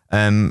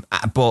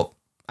 But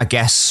I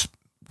guess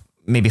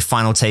maybe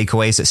final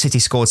takeaways that City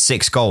scored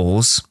 6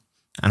 goals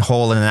and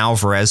Haaland and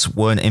Alvarez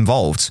weren't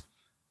involved.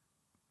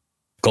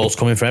 Goals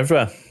coming from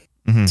everywhere.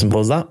 Mm-hmm. Simple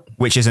as that.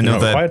 Which is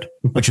another.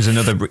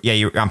 Yeah,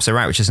 you're absolutely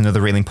right. Which is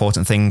another really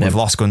important thing. We've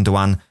lost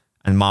Gundogan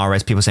and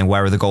Mahrez. People saying,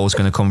 where are the goals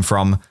going to come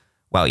from?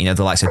 Well,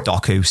 the likes of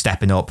Doku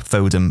stepping up,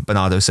 Foden,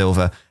 Bernardo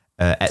Silva,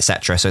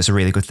 etc. So it's a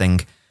really good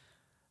thing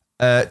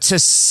to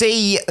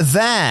see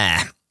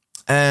there.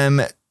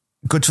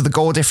 good for the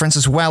goal difference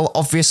as well.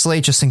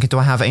 Obviously, just thinking, do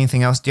I have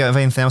anything else? Do you have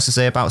anything else to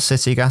say about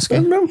City,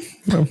 Gasky? No.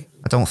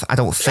 I don't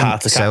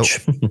think so.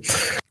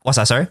 What's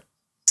that? Sorry.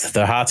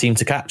 They're a hard team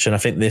to catch, and I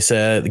think this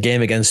the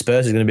game against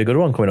Spurs is going to be a good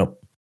one coming up.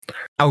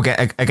 Oh,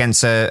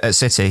 against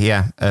City,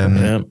 yeah.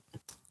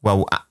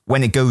 Well,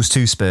 when it goes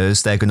to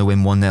Spurs, they're going to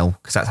win 1-0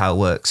 because that's how it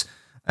works.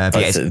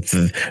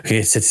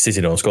 City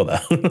don't score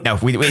there. No,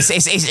 we've missed a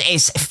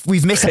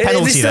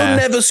penalty they still there.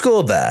 Never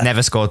scored there.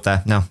 Never scored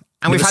there. No,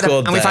 and we've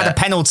had a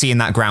penalty in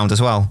that ground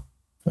as well.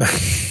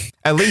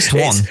 At least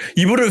one.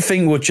 You wouldn't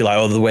think, would you?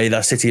 Like, the way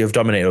that City have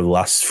dominated over the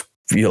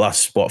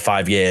last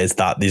 5 years,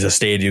 that there's a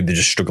stadium they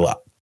just struggle at.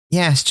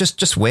 Yeah, it's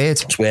just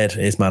weird. It's weird. It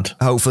is mad.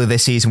 Hopefully,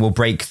 this season we'll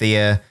break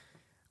that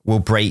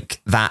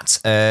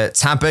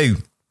taboo.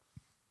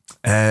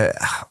 I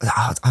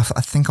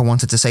think I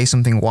wanted to say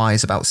something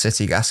wise about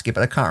City, Gasky,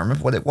 but I can't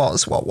remember what it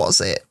was. What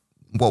was it?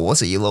 What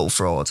was it, you little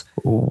fraud?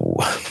 Ooh.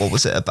 What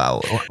was it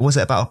about? Was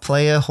it about a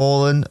player,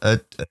 Haaland? I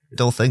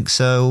don't think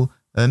so.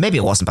 Maybe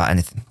it wasn't about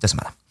anything.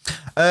 Doesn't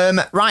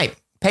matter. Right.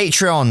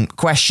 Patreon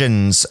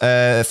questions.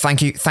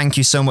 Thank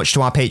you so much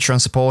to our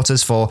Patreon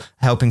supporters for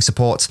helping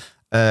support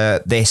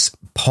this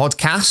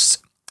podcast.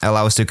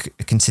 Allow us to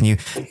continue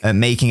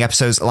making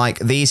episodes like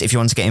these. If you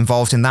want to get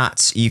involved in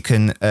that, you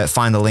can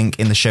find the link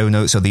in the show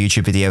notes or the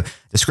YouTube video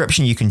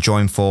description. You can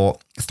join for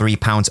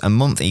 £3 a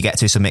month. You get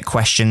to submit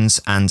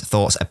questions and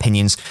thoughts,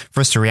 opinions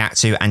for us to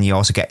react to, and you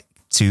also get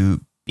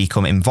to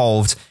become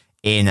involved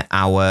in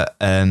our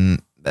debate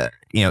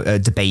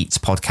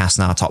podcast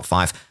and our top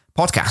 5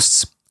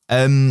 podcasts.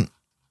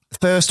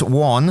 First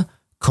one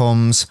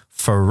comes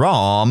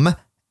from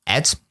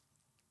Ed.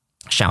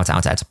 Shout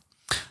out, Ed.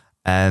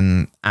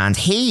 And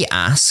he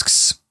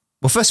asks,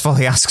 well, first of all,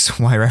 he asks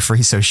why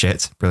referee's so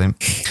shit. Brilliant.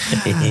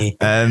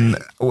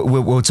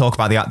 We'll talk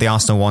about the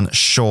Arsenal one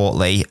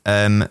shortly.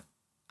 And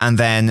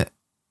then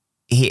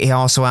he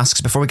also asks,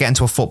 before we get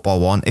into a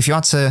football one, if you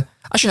had to,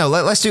 actually no,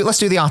 let's do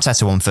the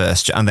Arteta one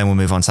first, and then we'll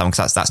move on to that one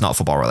because that's not a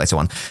football related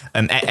one.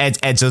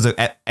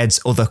 Ed's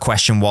other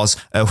question was,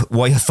 what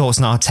are your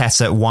thoughts on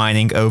Arteta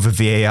whining over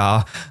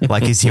VAR?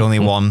 Like he's the only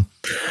one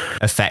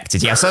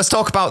affected. Yeah, so let's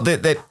talk about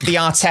the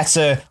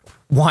Arteta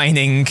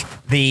whining,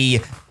 the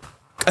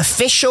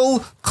official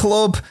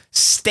club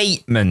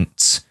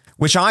statement,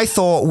 which I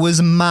thought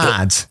was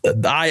mad.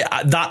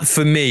 That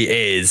for me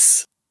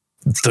is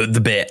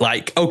the bit,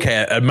 like,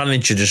 okay, a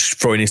manager just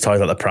throwing his toys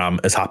out the pram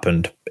has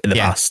happened in the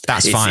past.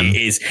 That's fine.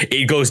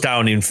 It goes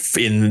down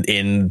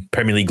in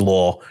Premier League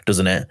law,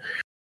 doesn't it?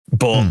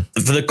 But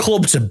for the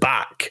club to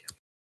back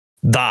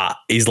that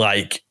is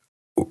like,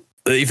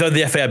 if they're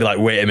the FA, I'd be like,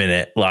 wait a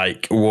minute,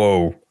 like,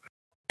 whoa.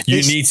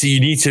 You need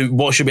to,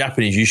 what should be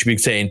happening is you should be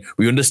saying,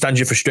 we understand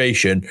your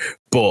frustration,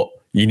 but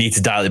you need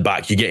to dial it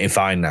back. You're getting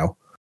fined now.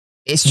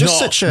 It's just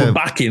such a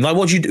backing. Like,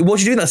 what do you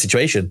do in that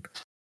situation?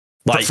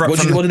 Like, what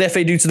did the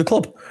FA do to the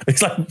club?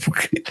 It's like,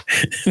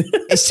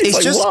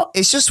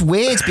 it's just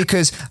weird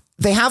because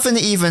they haven't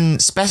even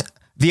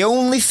the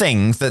only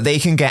thing that they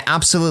can get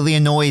absolutely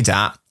annoyed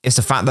at is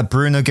the fact that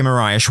Bruno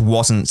Guimaraes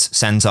wasn't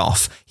sent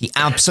off. He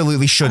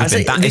absolutely should have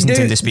been. That isn't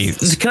in dispute.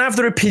 Can I have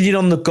their opinion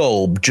on the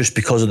goal just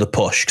because of the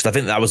push? Because I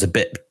think that was a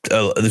bit.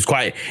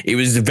 It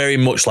was very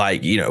much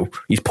like,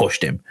 he's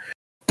pushed him,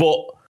 but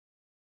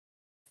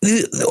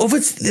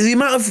the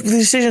amount of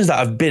decisions that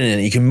have been in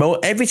it, you can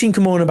every team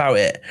can moan about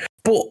it,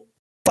 but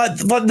like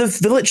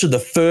the literally the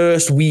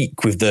first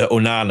week with the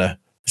Onana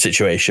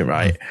situation,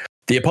 right?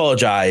 They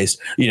apologised.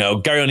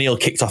 Gary O'Neill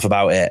kicked off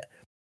about it,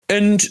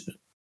 and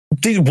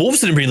the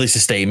Wolves didn't release a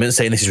statement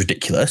saying this is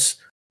ridiculous.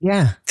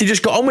 Yeah. They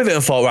just got on with it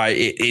and thought, right,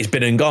 it's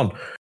been and gone.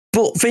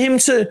 But for him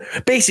to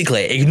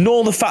basically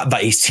ignore the fact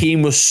that his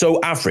team was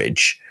so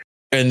average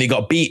and they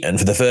got beaten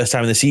for the first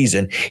time in the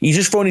season, he's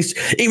just thrown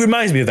it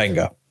reminds me of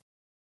Wenger.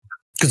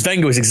 Because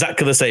Wenger was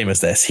exactly the same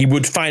as this. He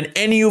would find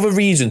any other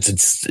reason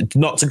to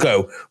not to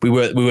go. We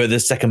were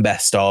the second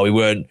best, or we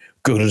weren't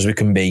good as we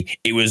can be.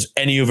 It was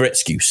any other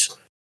excuse.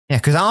 Yeah,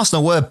 because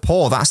Arsenal were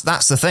poor.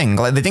 That's the thing.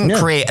 Like, they didn't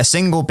create a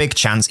single big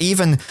chance.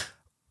 Even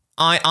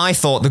I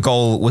thought the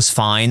goal was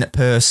fine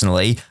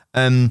personally.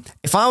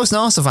 If I was an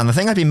Arsenal fan, the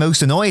thing I'd be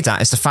most annoyed at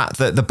is the fact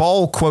that the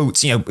ball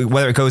quotes,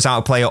 whether it goes out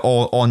of play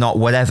or not,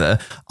 whatever.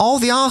 All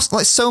the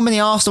so many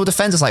Arsenal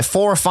defenders, like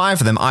 4 or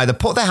 5 of them, either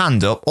put their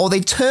hand up or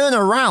they turn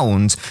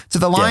around to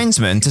the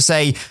linesman to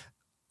say,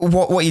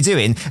 "What are you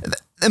doing?"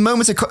 A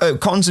moment of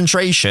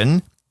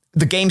concentration.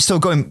 The game's still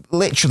going.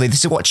 Literally,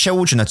 this is what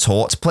children are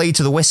taught. Play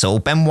to the whistle.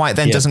 Ben White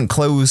then doesn't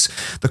close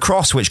the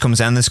cross, which comes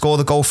in, and they score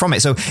the goal from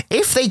it. So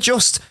if they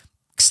just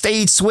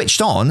stayed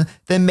switched on,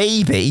 then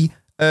maybe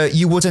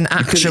you wouldn't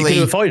actually... You could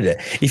have avoided it.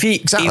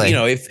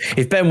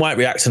 If Ben White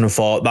reacts and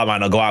thought, that might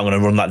not go out, I'm going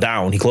to run that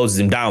down, he closes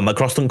him down, that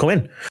cross doesn't come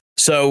in.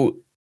 So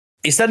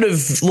instead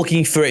of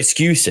looking for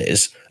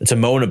excuses to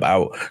moan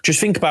about,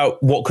 just think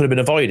about what could have been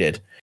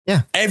avoided.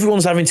 Yeah,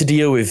 everyone's having to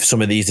deal with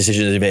some of these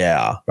decisions in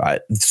VAR,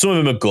 right? Some of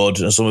them are good,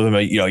 and some of them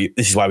are,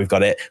 this is why we've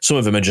got it. Some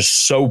of them are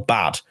just so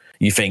bad.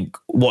 You think,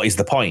 what is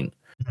the point?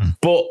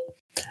 But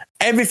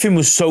everything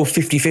was so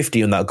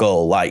 50-50 on that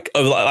goal. Like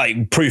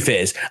proof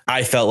is,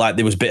 I felt like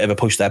there was a bit of a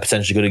push there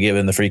potentially going to give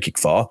him the free kick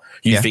for.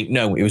 You think,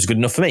 no, it was good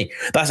enough for me.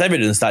 That's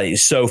evidence that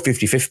it's so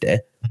 50-50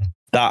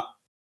 that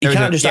you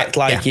can't just act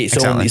like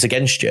it's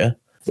against you.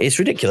 It's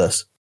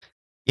ridiculous.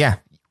 Yeah.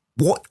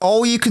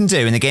 All you can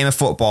do in a game of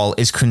football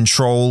is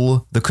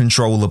control the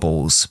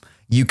controllables.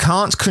 You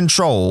can't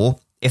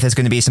control if there's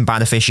going to be some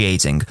bad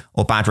officiating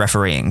or bad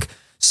refereeing.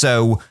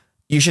 So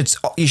you should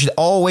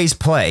always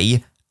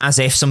play as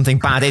if something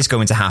bad is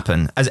going to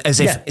happen.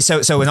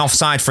 So an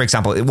offside, for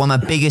example, one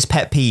of my biggest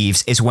pet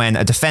peeves is when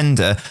a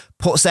defender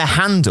puts their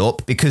hand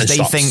up because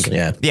they think,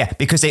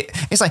 because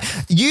it's like,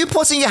 you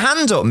putting your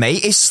hand up,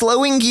 mate, is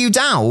slowing you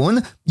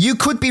down. You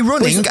could be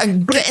running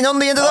and getting on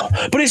the end of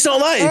the... But it's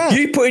not like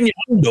you putting your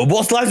hand up.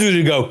 What's the last going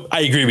to go?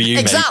 I agree with you,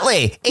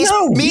 exactly. Mate. It's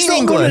meaningless. It's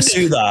not going to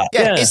do that.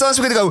 Yeah, it's not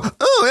going to go,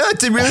 oh, yeah, I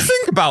didn't really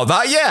think about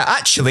that. Yeah,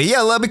 actually, yeah,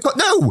 let me...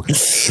 No.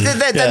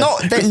 They're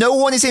not... no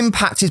one is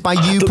impacted by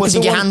you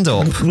putting your hand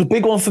up. The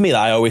big one for me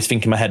that I always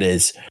think in my head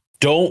is,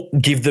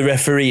 don't give the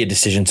referee a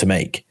decision to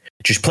make.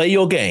 Just play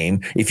your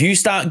game. If you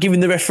start giving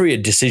the referee a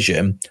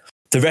decision,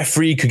 the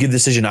referee could give the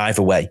decision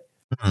either way.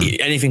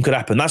 Anything could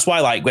happen. That's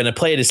why, like, when a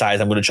player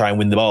decides I'm going to try and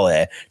win the ball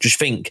here, just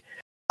think,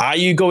 are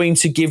you going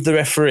to give the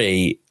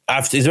referee...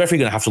 is the referee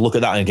going to have to look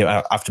at that and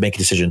have to make a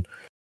decision?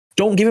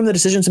 Don't give him the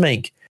decision to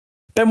make.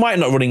 Ben White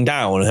not running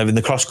down and having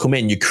the cross come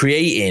in, you're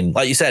creating,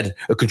 like you said,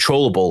 a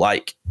controllable,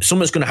 like,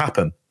 something's going to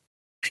happen.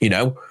 You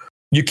know?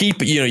 Your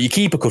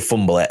keeper could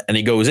fumble it and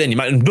it goes in. You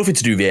might have nothing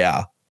to do with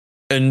VAR.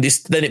 And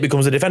then it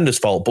becomes a defender's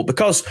fault. But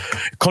because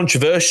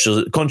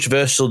controversial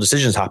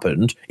decisions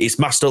happened, it's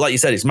masked, like you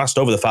said, it's masked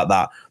over the fact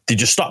that they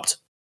just stopped.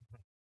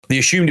 They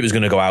assumed it was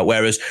going to go out.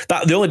 Whereas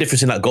the only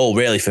difference in that goal,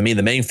 really, for me,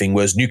 the main thing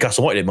was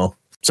Newcastle wanted it more.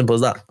 Simple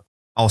as that.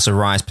 Also,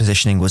 Rye's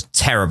positioning was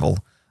terrible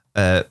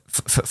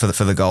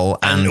for the goal.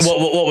 And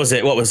what was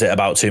it? What was it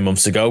about 2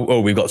 months ago? Oh,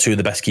 we've got two of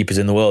the best keepers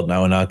in the world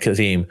now in our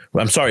team.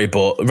 I'm sorry,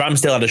 but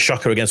Ramsdale had a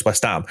shocker against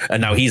West Ham,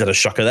 and now he's had a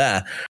shocker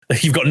there.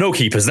 You've got no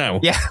keepers now.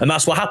 Yeah, and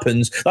that's what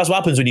happens. That's what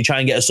happens when you try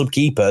and get a sub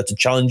keeper to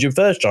challenge your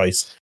first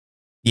choice.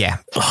 Yeah,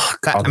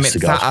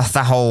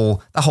 that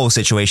whole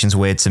situation's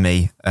weird to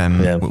me.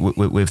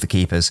 With the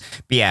keepers,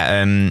 but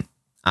yeah,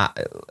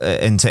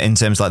 in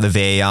terms of like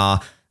the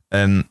VAR,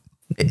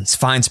 it's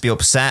fine to be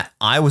upset.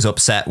 I was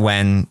upset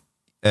when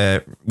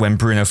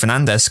Bruno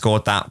Fernandes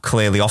scored that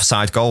clearly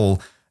offside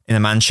goal in a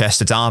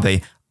Manchester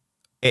derby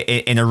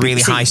in a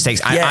really high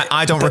stakes.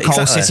 I don't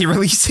recall City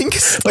releasing a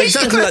statement. But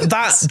exactly like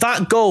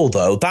that goal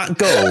though. That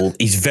goal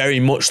is very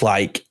much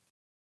like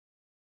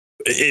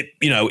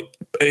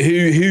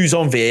who's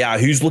on VAR,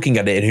 who's looking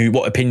at it, and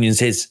what opinion's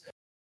his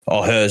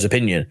or hers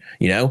opinion.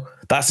 You know,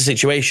 that's the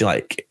situation.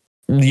 Like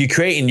you're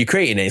creating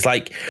it. It's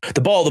like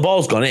the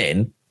ball's gone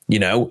in. You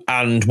know,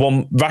 and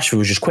Rashford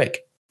was just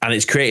quick, and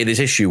it's created this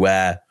issue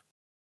where,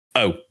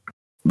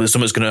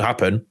 something's going to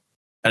happen,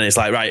 and it's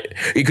like, right,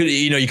 you could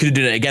have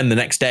done it again the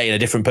next day, and a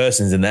different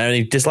person's in there, and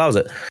he disallows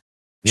it.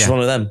 Just one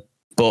of them.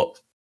 But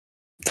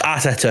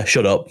Arteta,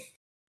 shut up.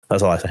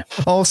 That's all I say.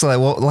 Also,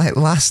 like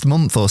last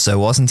month or so,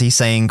 wasn't he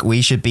saying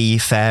we should be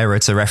fairer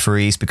to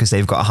referees because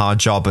they've got a hard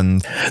job?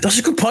 And that's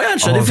a good point,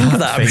 actually. I didn't think of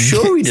that. I'm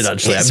sure he did,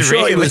 actually. I'm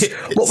sure it was.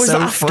 What was so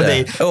that after?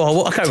 Funny. I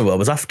can't remember what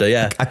was after,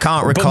 yeah. I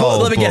can't recall.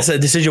 But let me guess, the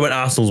decision went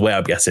Arsenal's way,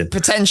 I'm guessing.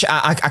 Potentially,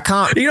 I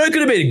can't. You know, it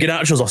could have been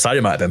Garnacho's offside,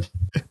 it might have been.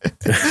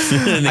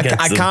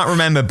 I can't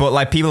remember, but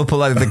like people put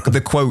like the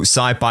quotes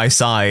side by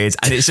side,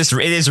 and it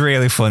is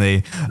really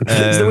funny.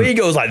 It's the way he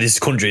goes like, this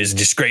country is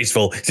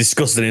disgraceful, it's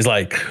disgusting. It's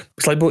like,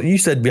 but you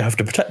said we have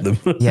to protect them.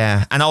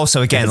 Yeah, and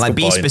also again, like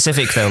be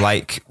specific though,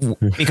 like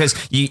because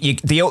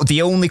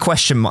the only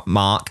question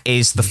mark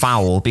is the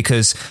foul,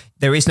 because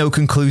there is no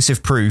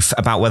conclusive proof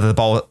about whether the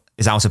ball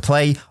is out of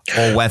play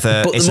or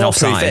whether it's an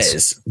offside.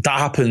 That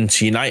happened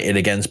to United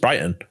against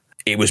Brighton.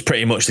 It was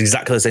pretty much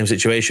exactly the same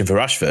situation for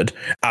Rashford,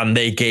 and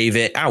they gave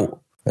it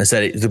out and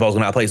said the ball's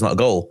going out of play, it's not a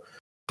goal,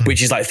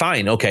 which is like,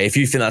 fine, okay, if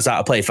you think that's out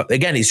of play,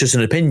 again, it's just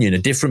an opinion, a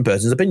different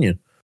person's opinion.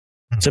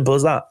 Simple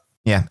as that.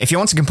 Yeah, if you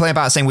want to complain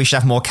about saying we should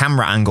have more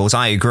camera angles,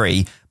 I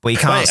agree, but you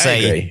can't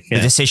say the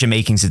decision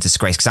making is a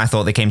disgrace, because I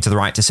thought they came to the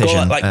right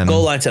decision.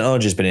 Goal line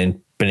technology has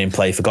been in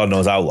play for God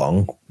knows how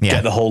long. Yeah.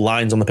 Get the whole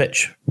lines on the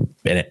pitch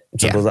in it.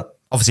 Simple as that.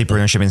 Obviously,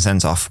 Bruno should have been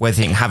sent off.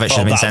 Whether you think Havertz should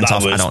have been sent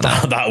off, I don't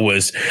know. That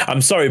was.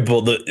 I'm sorry,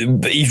 but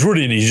he's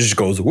running and he just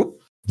goes,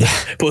 whoop. Yeah.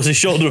 Puts his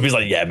shoulder up. He's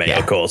like, yeah, mate,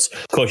 of course,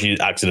 you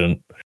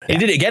accident. Yeah. He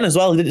did it again as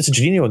well. He did it to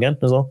Jorginho again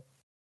as well.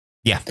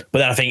 Yeah, but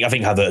then I think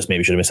Havertz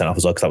maybe should have been sent off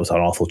as well, because that was an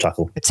awful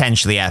tackle.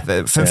 Potentially,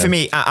 yeah. For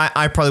me,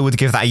 I probably would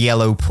give that a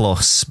yellow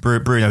plus.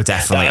 Bruno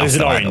definitely. That was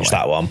an orange.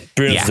 That one.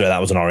 That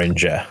was an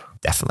orange. Yeah,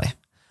 definitely.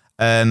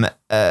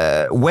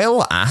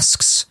 Will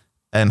asks,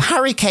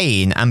 Harry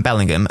Kane and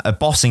Bellingham are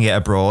bossing it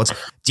abroad.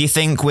 Do you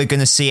think we're going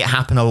to see it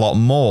happen a lot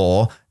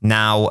more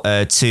now?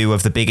 Two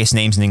of the biggest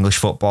names in English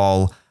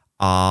football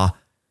are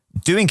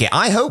doing it.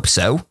 I hope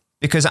so,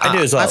 because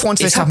I've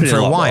wanted this to happen for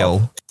a while.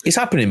 More. It's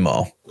happening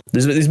more.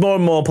 There's more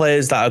and more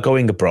players that are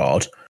going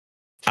abroad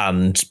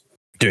and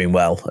doing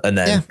well and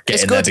then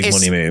getting their big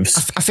money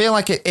moves. I feel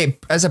like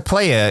it as a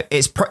player,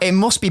 it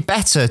must be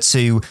better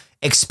to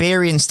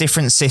experience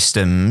different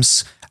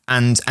systems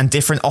and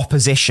different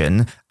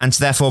opposition, and to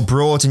therefore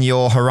broaden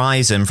your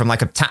horizon from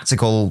like a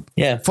tactical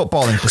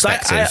footballing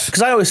perspective.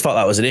 Because I always thought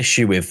that was an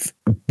issue with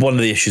one of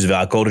the issues of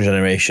our golden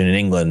generation in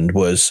England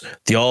was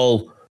they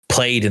all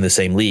played in the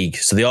same league,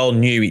 so they all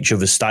knew each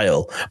other's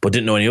style but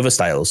didn't know any other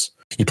styles.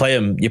 You play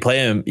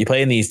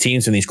in these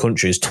teams in these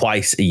countries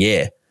twice a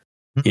year,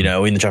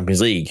 in the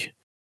Champions League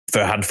for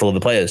a handful of the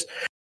players.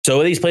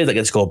 So these players that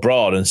get to go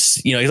abroad and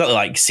exactly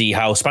like see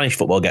how Spanish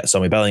football gets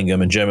on with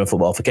Bellingham and German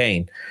football for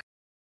Kane.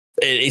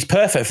 It's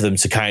perfect for them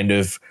to kind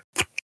of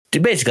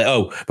basically,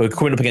 we're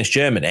coming up against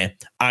Germany.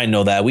 I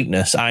know their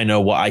weakness. I know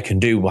what I can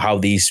do, how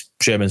these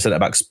German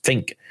centre-backs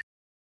think.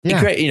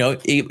 Yeah.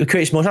 It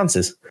creates more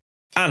chances.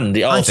 And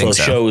it also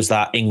shows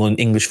that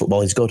English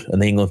football is good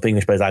and the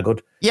English players are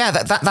good. Yeah,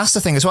 that's the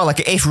thing as well.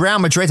 Like if Real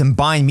Madrid and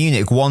Bayern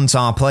Munich want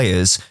our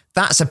players,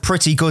 that's a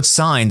pretty good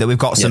sign that we've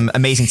got some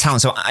amazing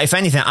talent. So if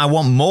anything, I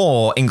want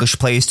more English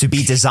players to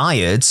be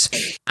desired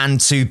and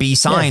to be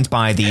signed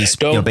by these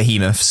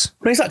behemoths.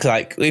 Exactly.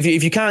 Like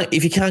if you can't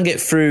get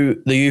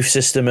through the youth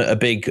system at a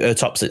big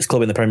top six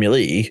club in the Premier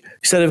League,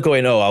 instead of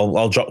going,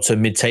 I'll drop to a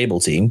mid-table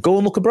team, go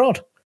and look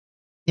abroad.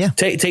 Yeah,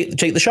 take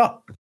the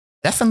shot.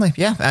 Definitely,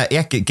 get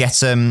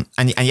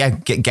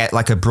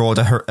like a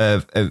broader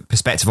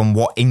perspective on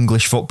what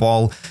English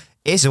football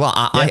is. Well,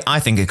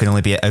 I think it can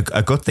only be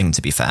a good thing,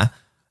 to be fair.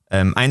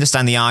 I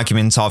understand the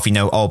argument of,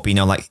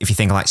 like if you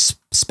think like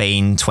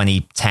Spain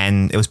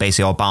 2010, it was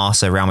basically all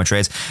Barca, Real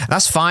Madrid.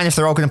 That's fine if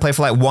they're all going to play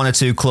for like one or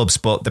two clubs,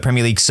 but the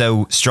Premier League's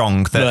so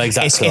strong that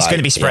it's going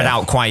to be spread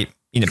out quite,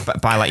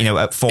 by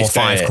like, 4 or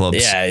 5 clubs.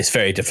 Yeah, it's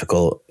very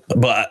difficult.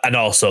 And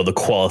also the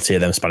quality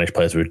of them Spanish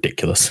players were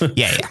ridiculous.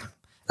 Yeah.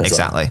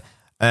 Exactly.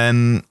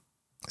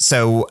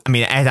 So, I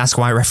mean, Ed asked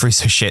why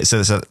referees are shit.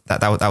 So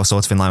that was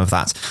sort of in line with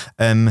that.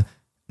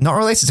 Not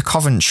related to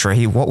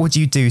Coventry, what would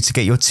you do to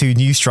get your 2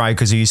 new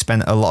strikers who you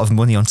spent a lot of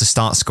money on to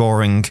start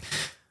scoring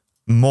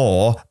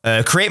more?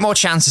 Create more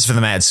chances for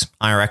them, Ed,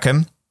 I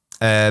reckon.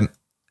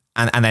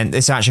 And then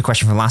this is actually a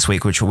question from last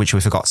week, which we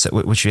forgot,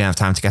 which we don't have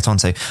time to get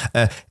onto.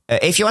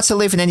 If you had to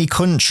live in any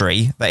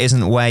country that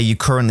isn't where you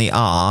currently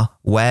are,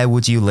 where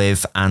would you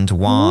live and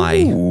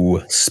why?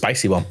 Ooh,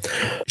 spicy one.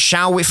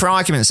 Shall we, for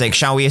argument's sake,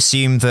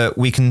 assume that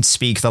we can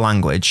speak the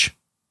language?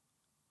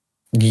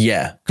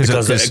 Yeah,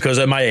 because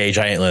at my age,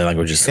 I ain't learning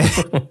languages.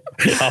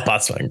 I'll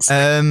pass, thanks.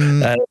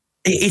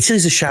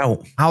 Italy's a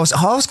shout. I was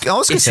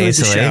going to say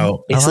Italy.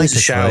 Italy's a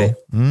shout.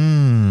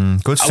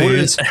 Good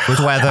food, good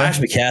weather. I have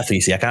to be careful,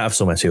 you see. I can't have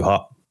somewhere too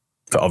hot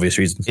for obvious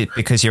reasons.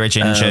 Because you're a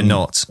ginger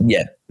nut.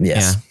 Yeah.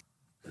 Yes.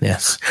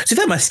 So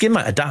then my skin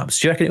might adapt.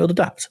 Do you reckon it will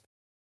adapt?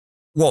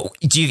 What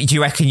do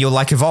you reckon you'll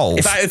like evolve?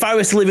 If I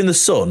was to live in the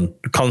sun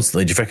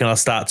constantly, do you reckon I'll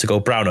start to go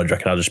brown, or do you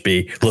reckon I'll just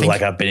look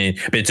like I've been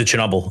to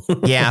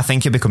Chernobyl? Yeah, I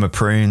think you'll become a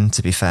prune,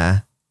 to be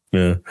fair.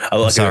 Yeah, I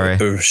look like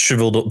a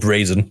shriveled up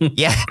raisin.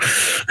 Yeah.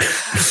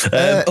 It's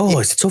a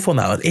tough one,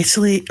 that one.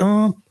 Italy,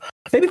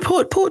 maybe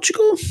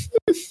Portugal.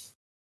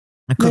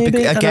 It could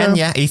be again.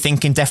 Yeah, are you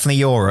thinking definitely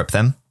Europe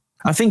then?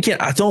 I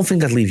don't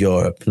think I'd leave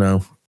Europe.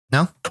 No.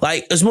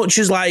 Like as much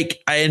as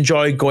like I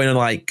enjoy going on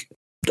like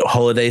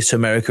holidays to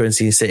America and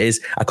seeing cities,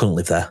 I couldn't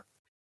live there.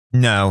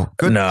 No,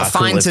 good. No,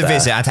 fine to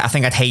visit. I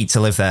think I'd hate to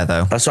live there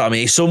though. That's what I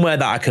mean. It's somewhere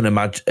that I can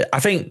imagine. I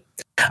think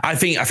I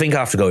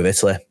have to go with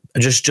Italy.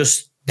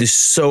 Just there's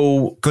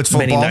so good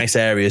many nice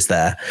areas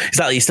there.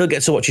 Exactly. You still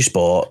get to watch your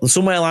sport.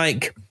 Somewhere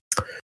like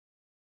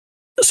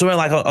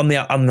on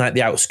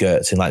the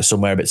outskirts, and like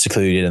somewhere a bit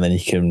secluded, and then you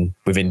can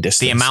within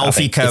distance. The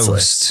Amalfi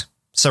Coast,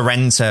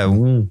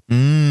 Sorrento,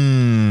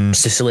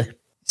 Sicily.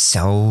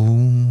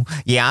 So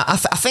yeah, I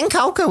think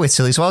I'll go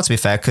Italy as well. To be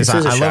fair, because I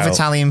love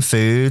Italian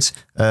food.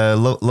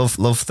 Love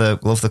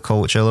the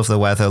culture, love the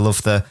weather,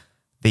 love the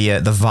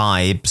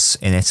vibes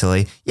in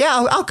Italy.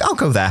 Yeah, I'll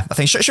go there. I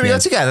think should we go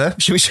together?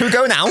 Should we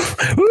go now?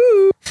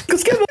 Woo!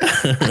 Let's go.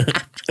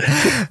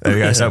 There we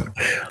go. So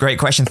great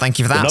question. Thank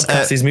you for that. The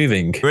Knobcast is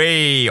moving.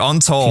 On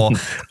tour.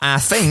 I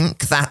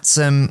think that's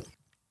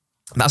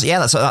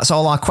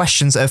all our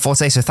questions for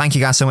today. So thank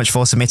you guys so much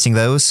for submitting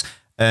those.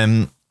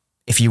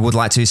 If you would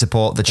like to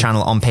support the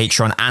channel on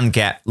Patreon and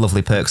get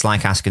lovely perks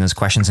like asking us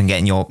questions and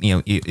getting you're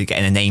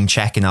getting a name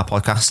check in our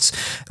podcasts,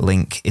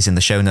 link is in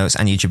the show notes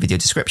and YouTube video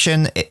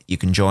description. You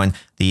can join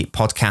the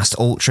podcast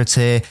Ultra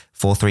tier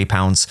for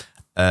 £3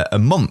 a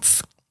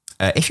month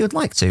if you would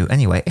like to.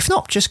 Anyway, if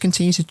not, just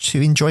continue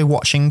to enjoy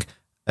watching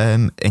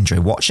and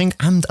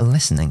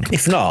listening.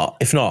 If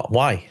not,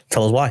 why?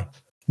 Tell us why.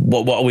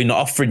 What are we not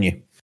offering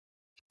you?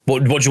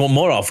 What do you want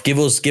more of? Give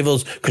us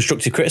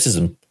constructive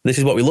criticism. This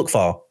is what we look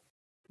for.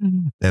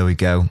 There we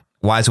go.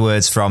 Wise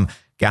words from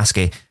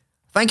Gasky.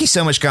 Thank you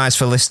so much, guys,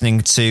 for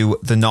listening to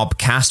the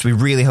Knobcast. We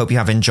really hope you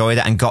have enjoyed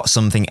it and got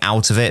something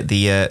out of it.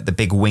 The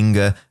big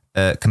winger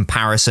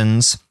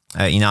comparisons.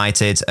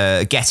 United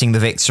getting the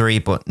victory,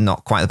 but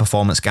not quite the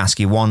performance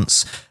Gasky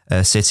wants.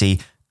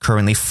 City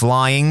currently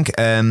flying.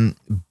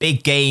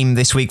 Big game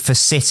this week for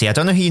City. I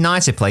don't know who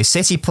United play.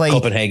 City play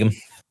Copenhagen.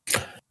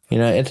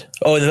 United?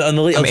 Oh, in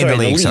the league. In the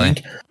league, sorry.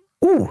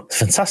 Ooh,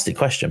 fantastic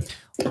question.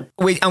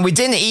 We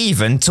didn't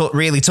even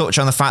really touch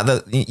on the fact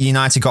that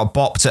United got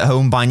bopped at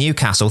home by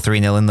Newcastle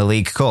 3-0 in the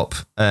League Cup.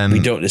 We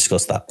don't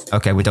discuss that.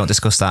 Okay, we don't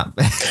discuss that.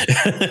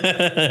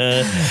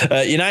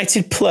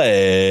 United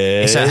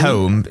play. It's at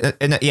home.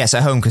 Yes,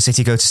 at home because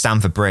City go to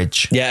Stamford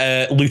Bridge.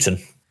 Yeah, Luton.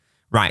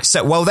 Right.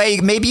 So, well,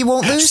 maybe you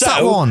won't lose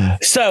that one.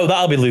 So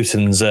that'll be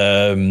Luton's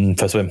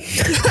first win.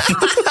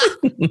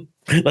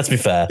 Let's be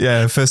fair.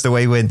 Yeah, first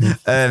away win.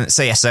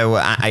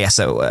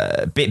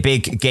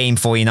 Big game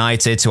for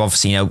United to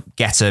obviously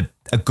get a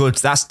good.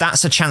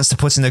 That's a chance to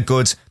put in a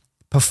good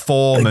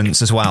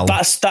performance as well.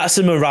 That's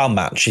a morale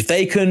match. If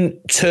they can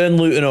turn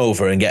Luton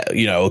over and get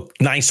a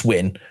nice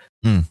win,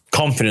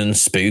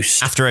 confidence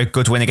boost after a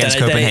good win against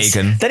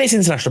Copenhagen, then it's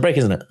international break,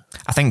 isn't it?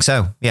 I think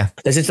so. Yeah,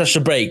 there's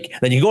international break.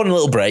 Then you go on a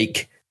little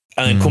break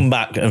and then come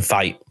back and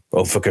fight.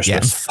 Oh, for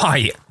Christmas. Yeah,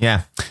 fight.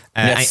 Yeah.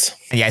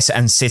 Yes.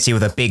 And City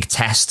with a big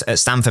test at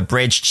Stamford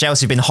Bridge.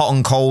 Chelsea have been hot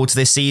and cold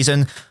this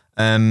season,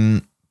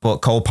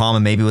 but Cole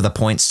Palmer maybe with a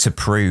points to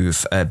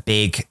prove. A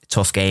big,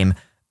 tough game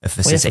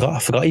for City. I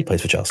forgot he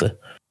plays for Chelsea.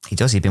 He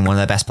does. He's been one of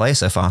their best players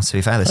so far, to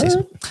be fair, this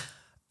season.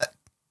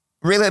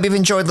 Really, we've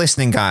enjoyed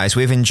listening, guys.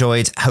 We've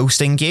enjoyed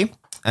hosting you.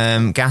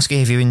 Gasky,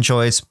 have you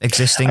enjoyed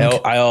existing?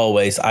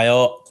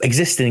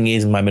 Existing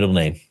is my middle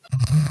name.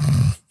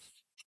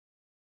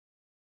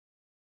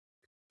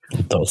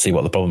 Don't see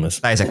what the problem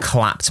is. That is a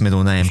clapped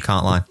middle name,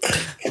 can't lie.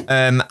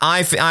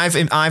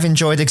 I've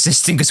enjoyed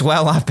existing as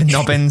well. I've been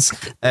Nobbins.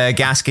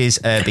 Gasky's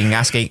been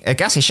Gasky.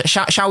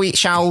 Gasky,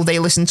 shall they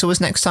listen to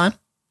us next time?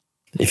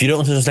 If you don't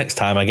listen to us next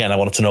time, again, I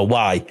want to know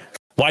why.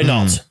 Why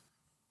not?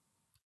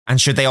 And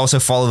should they also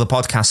follow the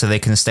podcast so they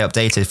can stay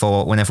updated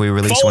for whenever we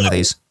release one of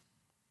these?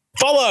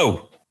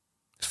 Follow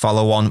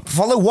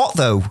what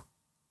though?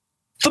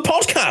 The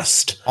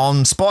podcast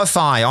on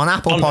Spotify, on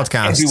Apple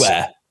Podcasts,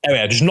 everywhere.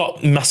 Anyway, just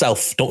not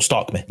myself. Don't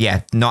stalk me.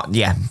 We're not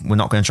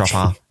going to drop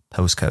our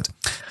postcode.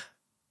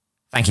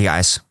 Thank you,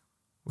 guys.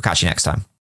 We'll catch you next time.